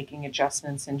know I'm making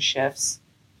adjustments and shifts,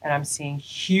 and I'm seeing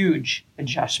huge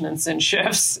adjustments and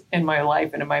shifts in my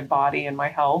life and in my body and my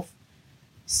health.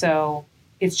 So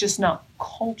it's just not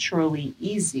culturally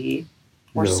easy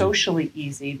or socially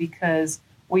easy, because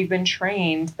we've been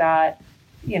trained that,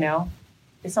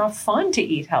 it's not fun to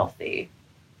eat healthy.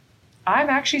 I'm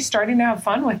actually starting to have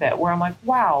fun with it, where I'm like,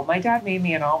 wow, my dad made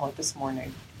me an omelet this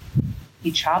morning.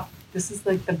 He chopped. This is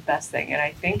like the best thing. And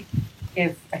I think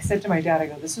if I said to my dad, I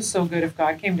go, this is so good. If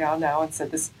God came down now and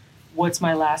said what's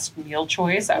my last meal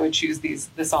choice, I would choose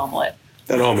this omelet.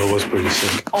 That omelet was pretty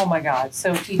sick. Oh my God.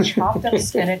 So he chopped up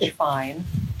spinach fine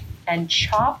and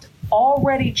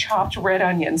already chopped red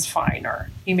onions finer.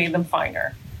 He made them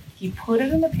finer. He put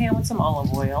it in the pan with some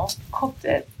olive oil, cooked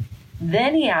it.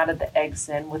 Then he added the eggs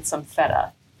in with some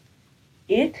feta.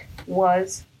 It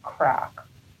was crack.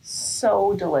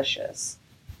 So delicious.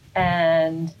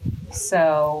 And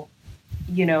so,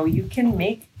 you can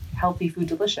make healthy food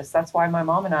delicious. That's why my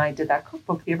mom and I did that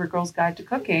cookbook, The Every Girl's Guide to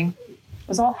Cooking.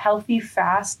 was all healthy,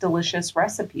 fast, delicious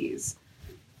recipes.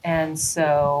 And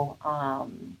so, I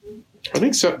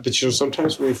think so, but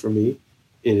sometimes for me,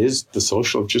 it is the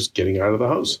social of just getting out of the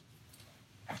house.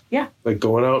 Yeah. Like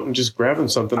going out and just grabbing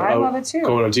something. I love it too.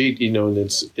 Going out to eat, and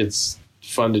it's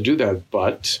fun to do that,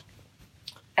 but.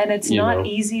 And it's not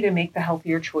easy to make the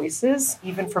healthier choices,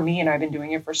 even for me, and I've been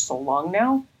doing it for so long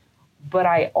now. But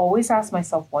I always ask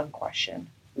myself one question.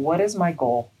 What is my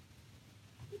goal?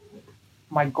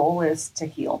 My goal is to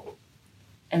heal.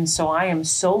 And so I am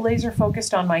so laser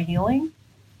focused on my healing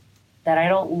that I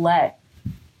don't let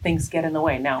things get in the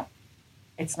way. Now,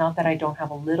 it's not that I don't have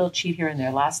a little cheat here and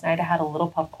there. Last night I had a little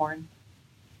popcorn.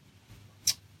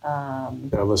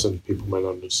 Now listen, people might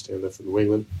not understand that from New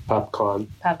England. Popcorn.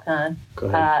 Go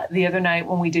ahead. The other night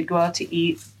when we did go out to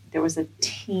eat, there was a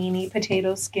teeny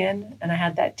potato skin, and I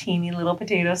had that teeny little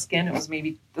potato skin. It was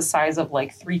maybe the size of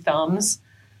like 3 thumbs.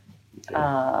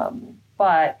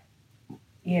 But,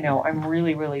 I'm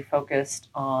really, really focused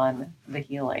on the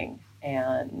healing.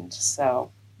 And so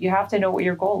you have to know what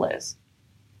your goal is.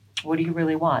 What do you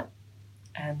really want?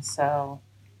 And so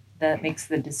that makes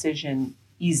the decision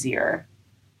easier.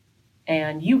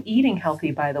 And you eating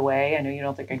healthy, by the way, I know you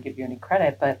don't think I give you any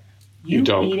credit, but you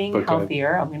eating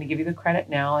healthier, I'm going to give you the credit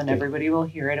now, and everybody will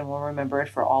hear it and will remember it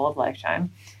for all of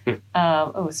lifetime.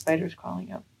 A spider's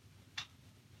crawling up.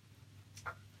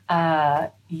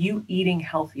 You eating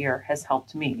healthier has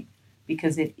helped me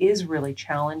because it is really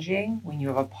challenging when you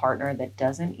have a partner that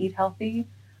doesn't eat healthy.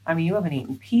 I mean, you haven't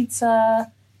eaten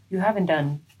pizza. You haven't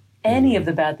done any of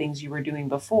the bad things you were doing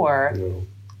before. No.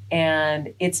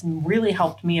 And it's really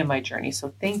helped me in my journey.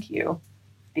 So thank you,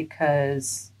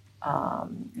 because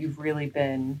you've really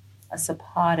been a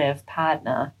supportive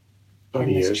partner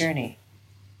in this journey.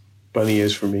 Bunny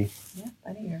ears for me. Yeah,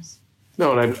 bunny ears.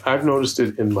 No, and I've noticed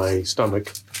it in my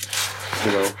stomach,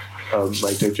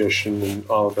 my digestion and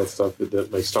all of that stuff,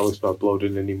 that my stomach's not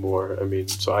bloated anymore. I mean,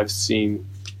 so I've seen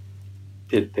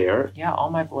it there. Yeah, all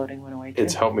my bloating went away too.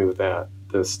 It's helped me with that.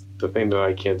 The thing that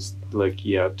I can't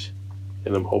yet,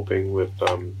 and I'm hoping with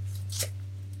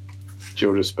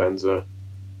Joe Dispenza,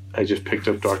 I just picked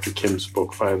up Dr. Kim's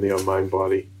book finally on mind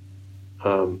body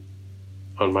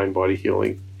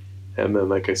healing, and then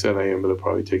like I said, I am going to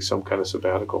probably take some kind of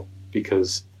sabbatical,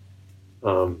 because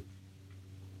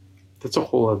that's a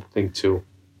whole other thing too.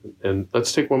 And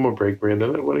let's take one more break,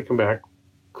 Miranda. When I come back,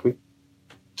 can we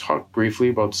talk briefly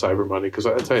about Cyber Monday? Because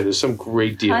I tell you, there's some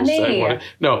great deals.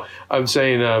 No, I'm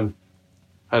saying, I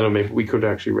don't know, maybe we could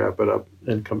actually wrap it up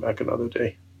and come back another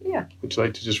day. Yeah. Would you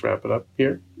like to just wrap it up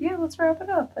here? Yeah, let's wrap it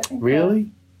up. I think.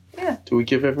 Really? Yeah. Do we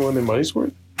give everyone their money's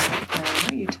worth? I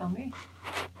don't know. You tell me.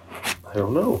 I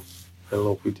don't know. I don't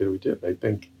know if we did or we did. I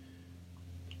think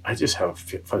I just have a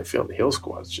funny feeling the Hill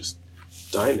Squad's just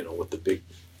dying to know what the big...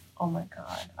 Oh, my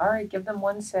God. All right, give them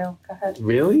one sale. Go ahead.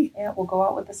 Really? Yeah, we'll go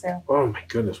out with the sale. Oh, my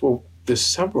goodness. Well, there's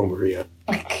several, Maria.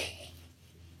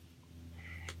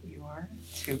 You are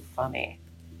too funny.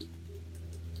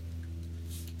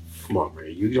 Come on,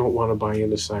 Maria. You don't want to buy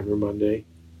into Cyber Monday?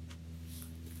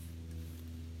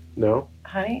 No?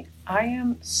 Honey, I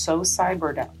am so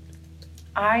cybered out.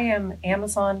 I am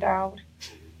Amazoned out.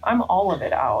 I'm all of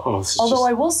it out. Although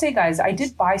I will say, guys, I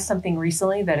did buy something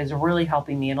recently that is really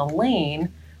helping me. And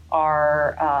Elaine,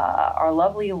 our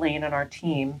lovely Elaine on our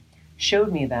team,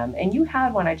 showed me them. And you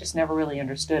had one, I just never really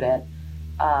understood it.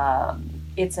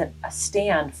 It's a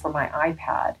stand for my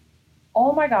iPad.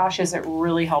 Oh my gosh, is it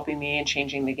really helping me and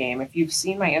changing the game. If you've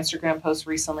seen my Instagram post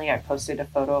recently, I posted a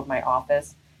photo of my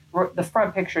office. The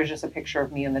front picture is just a picture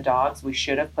of me and the dogs. We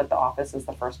should have put the office as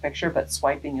the first picture, but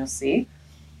swipe and you'll see.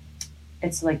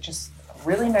 It's like just a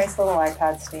really nice little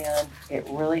iPad stand. It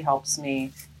really helps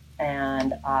me,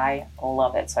 and I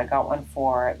love it. So I got one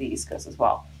for the East Coast as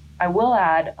well. I will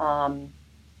add, on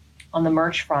the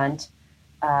merch front,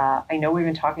 I know we've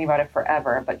been talking about it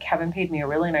forever, but Kevin paid me a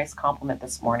really nice compliment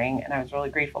this morning, and I was really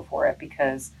grateful for it,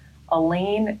 because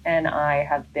Elaine and I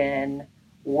have been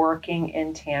working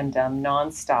in tandem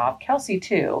nonstop. Kelsey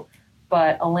too,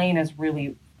 but Elaine has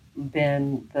really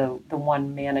been the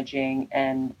one managing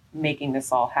and making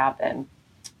this all happen,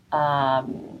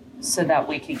 so that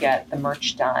we could get the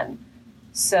merch done.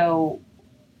 So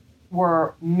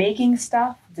we're making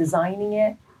stuff, designing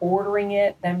it, ordering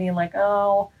it, then being like,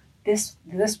 oh, this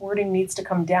wording needs to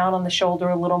come down on the shoulder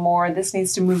a little more. This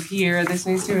needs to move here. This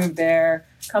needs to move there.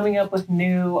 Coming up with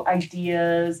new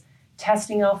ideas,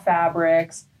 testing out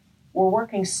fabrics. We're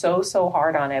working so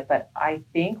hard on it, but I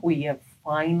think we have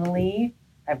finally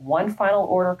have one final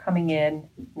order coming in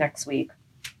next week.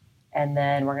 And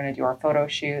then we're going to do our photo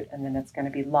shoot, and then it's going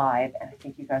to be live. And I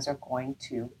think you guys are going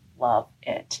to love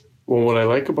it. Well, what I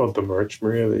like about the merch,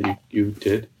 Maria, that you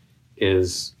did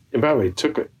is, and by the way,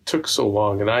 it took so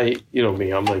long. And I, you know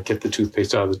me, I'm like, get the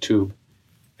toothpaste out of the tube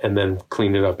and then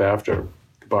clean it up after,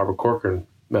 the Barbara Corcoran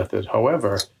method.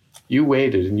 However, you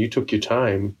waited and you took your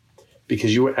time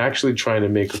because you were actually trying to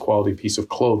make a quality piece of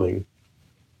clothing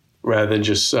rather than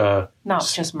just... Not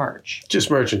just merch. Just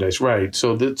merchandise, right.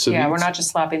 So we're not just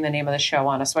slapping the name of the show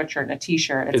on a sweatshirt and a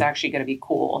T-shirt. It's actually going to be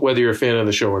cool. Whether you're a fan of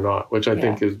the show or not, which I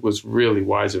think was really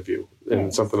wise of you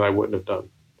and something I wouldn't have done.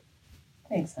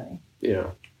 Thanks, honey.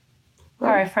 Yeah. All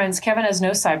right, friends. Kevin has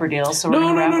no cyber deals, so we're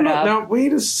going to wrap it up. No,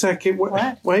 wait a second.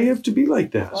 What? Why do you have to be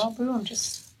like that? Well, boo,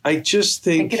 I just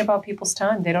think... thinking about people's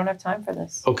time. They don't have time for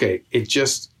this. Okay, it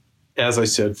just, as I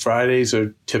said, Fridays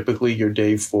are typically your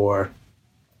day for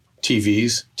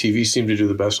TVs. TVs seem to do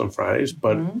the best on Fridays,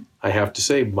 but I have to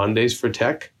say, Mondays for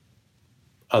tech,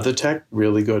 other tech,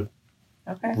 really good.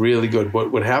 Okay. Really good.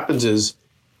 What happens is,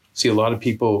 see, a lot of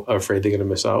people are afraid they're going to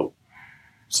miss out,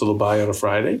 so they'll buy on a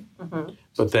Friday. Mm-hmm.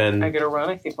 But then... I get a run.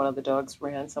 I think one of the dogs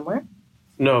ran somewhere.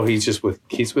 No, he's with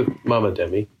Mama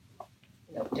Demi.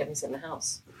 No, Demi's in the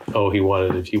house. Oh, he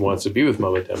wants to be with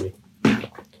Mama Demi.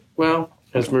 Well,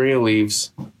 as Maria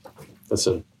leaves,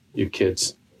 listen, you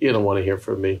kids, you don't want to hear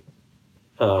from me.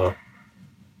 I'm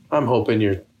hoping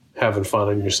you're having fun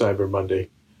on your Cyber Monday.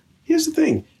 Here's the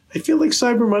thing. I feel like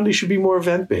Cyber Monday should be more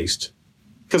event-based.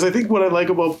 Because I think what I like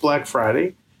about Black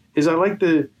Friday is I like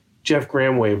the Jeff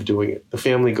Graham way of doing it. The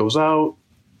family goes out,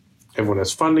 everyone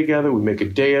has fun together, we make a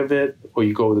day of it, or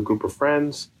you go with a group of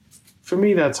friends. For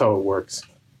me, that's how it works.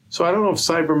 So I don't know if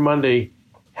Cyber Monday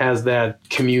has that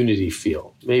community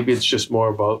feel. Maybe it's just more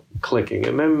about clicking.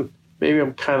 And then maybe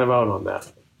I'm kind of out on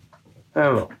that. I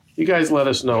don't know. You guys let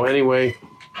us know. Anyway,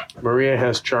 Maria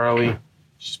has Charlie.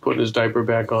 She's putting his diaper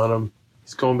back on him.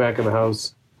 He's going back in the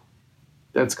house.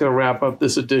 That's going to wrap up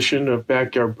this edition of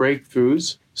Backyard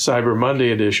Breakthroughs, Cyber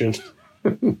Monday edition.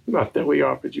 Not that we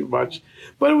offered you much,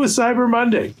 but it was Cyber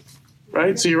Monday,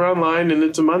 right? So you're online and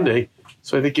it's a Monday.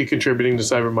 So I think you're contributing to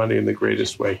Cyber Monday in the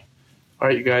greatest way. All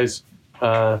right, you guys.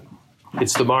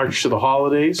 It's the march to the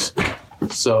holidays.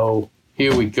 So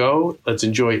here we go. Let's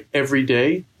enjoy every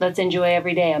day. Let's enjoy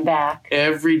every day. I'm back.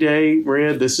 Every day,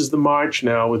 Maria, this is the march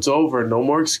now. It's over. No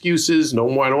more excuses. No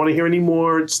more. I don't want to hear any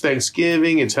more. It's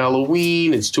Thanksgiving. It's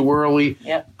Halloween. It's too early.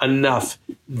 Yep. Enough.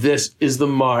 This is the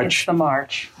march. It's the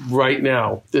march. Right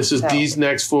now. These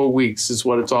next 4 weeks is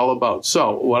what it's all about.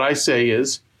 So what I say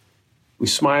is we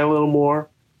smile a little more.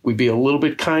 We be a little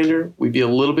bit kinder. We be a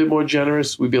little bit more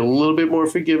generous. We be a little bit more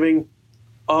forgiving.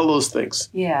 All those things.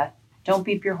 Yeah. Don't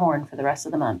beep your horn for the rest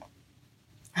of the month.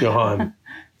 Johan.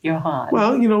 Johan.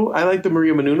 Well, I like the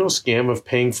Maria Menounos scam of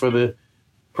paying for the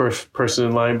person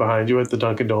in line behind you at the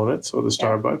Dunkin' Donuts or the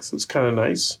Starbucks. It's kind of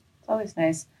nice. It's always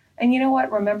nice. And you know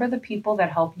what? Remember the people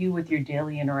that help you with your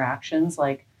daily interactions,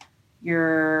 like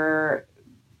your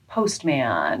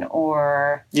postman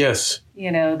or... Yes.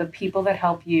 The people that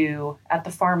help you at the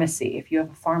pharmacy. If you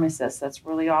have a pharmacist, that's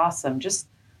really awesome. Just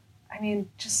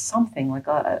something like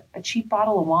a cheap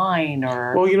bottle of wine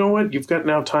or... Well, you know what? You've got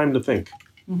now time to think.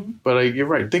 Mm-hmm. But you're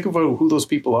right. Think about who those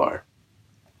people are.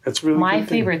 That's really my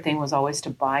favorite thing was always to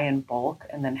buy in bulk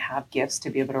and then have gifts to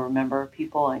be able to remember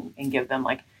people and give them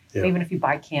even if you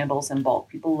buy candles in bulk.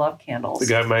 People love candles. The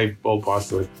guy, my old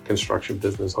boss in the construction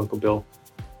business, Uncle Bill,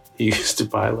 he used to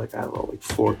buy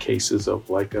 4 cases of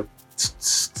a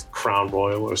Crown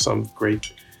Royal or some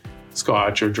great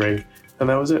scotch or drink. And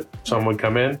that was it. Someone would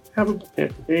come in, here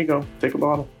you go, take a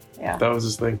bottle. Yeah. That was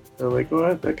his thing. They're like,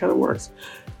 well, that kind of works.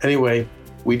 Anyway,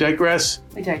 we digress.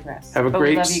 Have a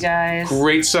great, love you guys.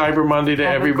 Great Cyber Monday to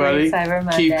everybody. Great Cyber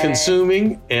Monday. Keep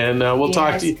consuming, and we'll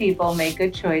talk to you. People, make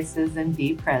good choices and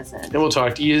be present. And we'll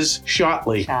talk to you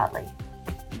shortly.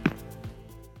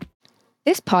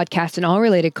 This podcast and all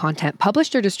related content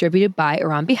published or distributed by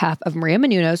or on behalf of Maria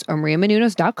Menounos or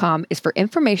MariaMenounos.com is for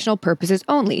informational purposes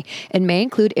only and may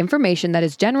include information that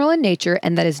is general in nature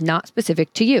and that is not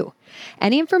specific to you.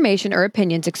 Any information or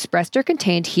opinions expressed or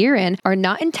contained herein are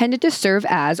not intended to serve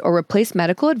as or replace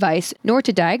medical advice, nor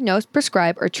to diagnose,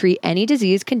 prescribe, or treat any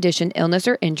disease, condition, illness,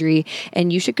 or injury,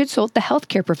 and you should consult the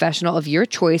healthcare professional of your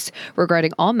choice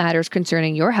regarding all matters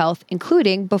concerning your health,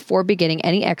 including before beginning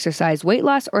any exercise, weight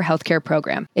loss, or healthcare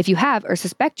program. If you have or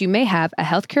suspect you may have a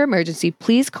healthcare emergency,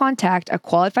 please contact a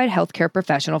qualified healthcare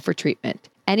professional for treatment.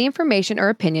 Any information or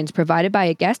opinions provided by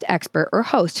a guest expert or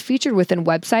host featured within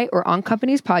website or on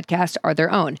company's podcast are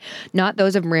their own, not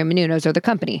those of Maria Menounos or the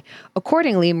company.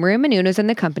 Accordingly, Maria Menounos and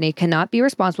the company cannot be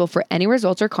responsible for any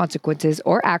results or consequences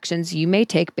or actions you may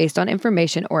take based on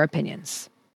information or opinions.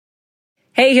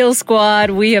 Hey, Heal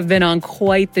Squad. We have been on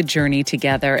quite the journey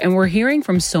together, and we're hearing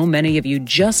from so many of you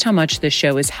just how much this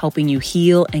show is helping you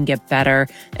heal and get better,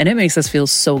 and it makes us feel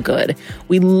so good.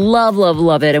 We love, love,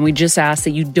 love it, and we just ask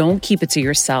that you don't keep it to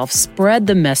yourself. Spread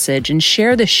the message and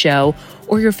share the show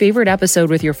or your favorite episode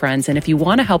with your friends. And if you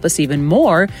want to help us even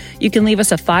more, you can leave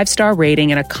us a 5-star rating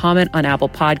and a comment on Apple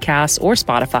Podcasts or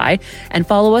Spotify, and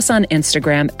follow us on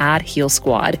Instagram at Heal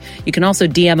Squad. You can also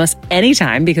DM us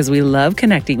anytime because we love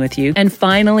connecting with you. And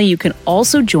finally, you can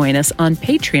also join us on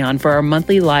Patreon for our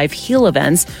monthly live heal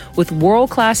events with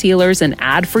world-class healers and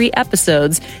ad-free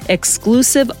episodes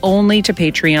exclusive only to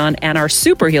Patreon and our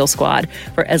Super Heal Squad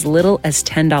for as little as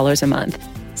 $10 a month.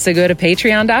 So go to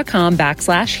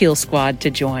patreon.com/Heal Squad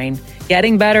to join.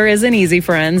 Getting better isn't easy,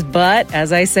 friends, but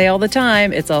as I say all the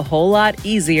time, it's a whole lot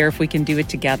easier if we can do it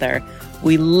together.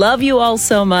 We love you all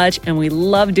so much, and we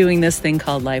love doing this thing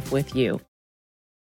called life with you.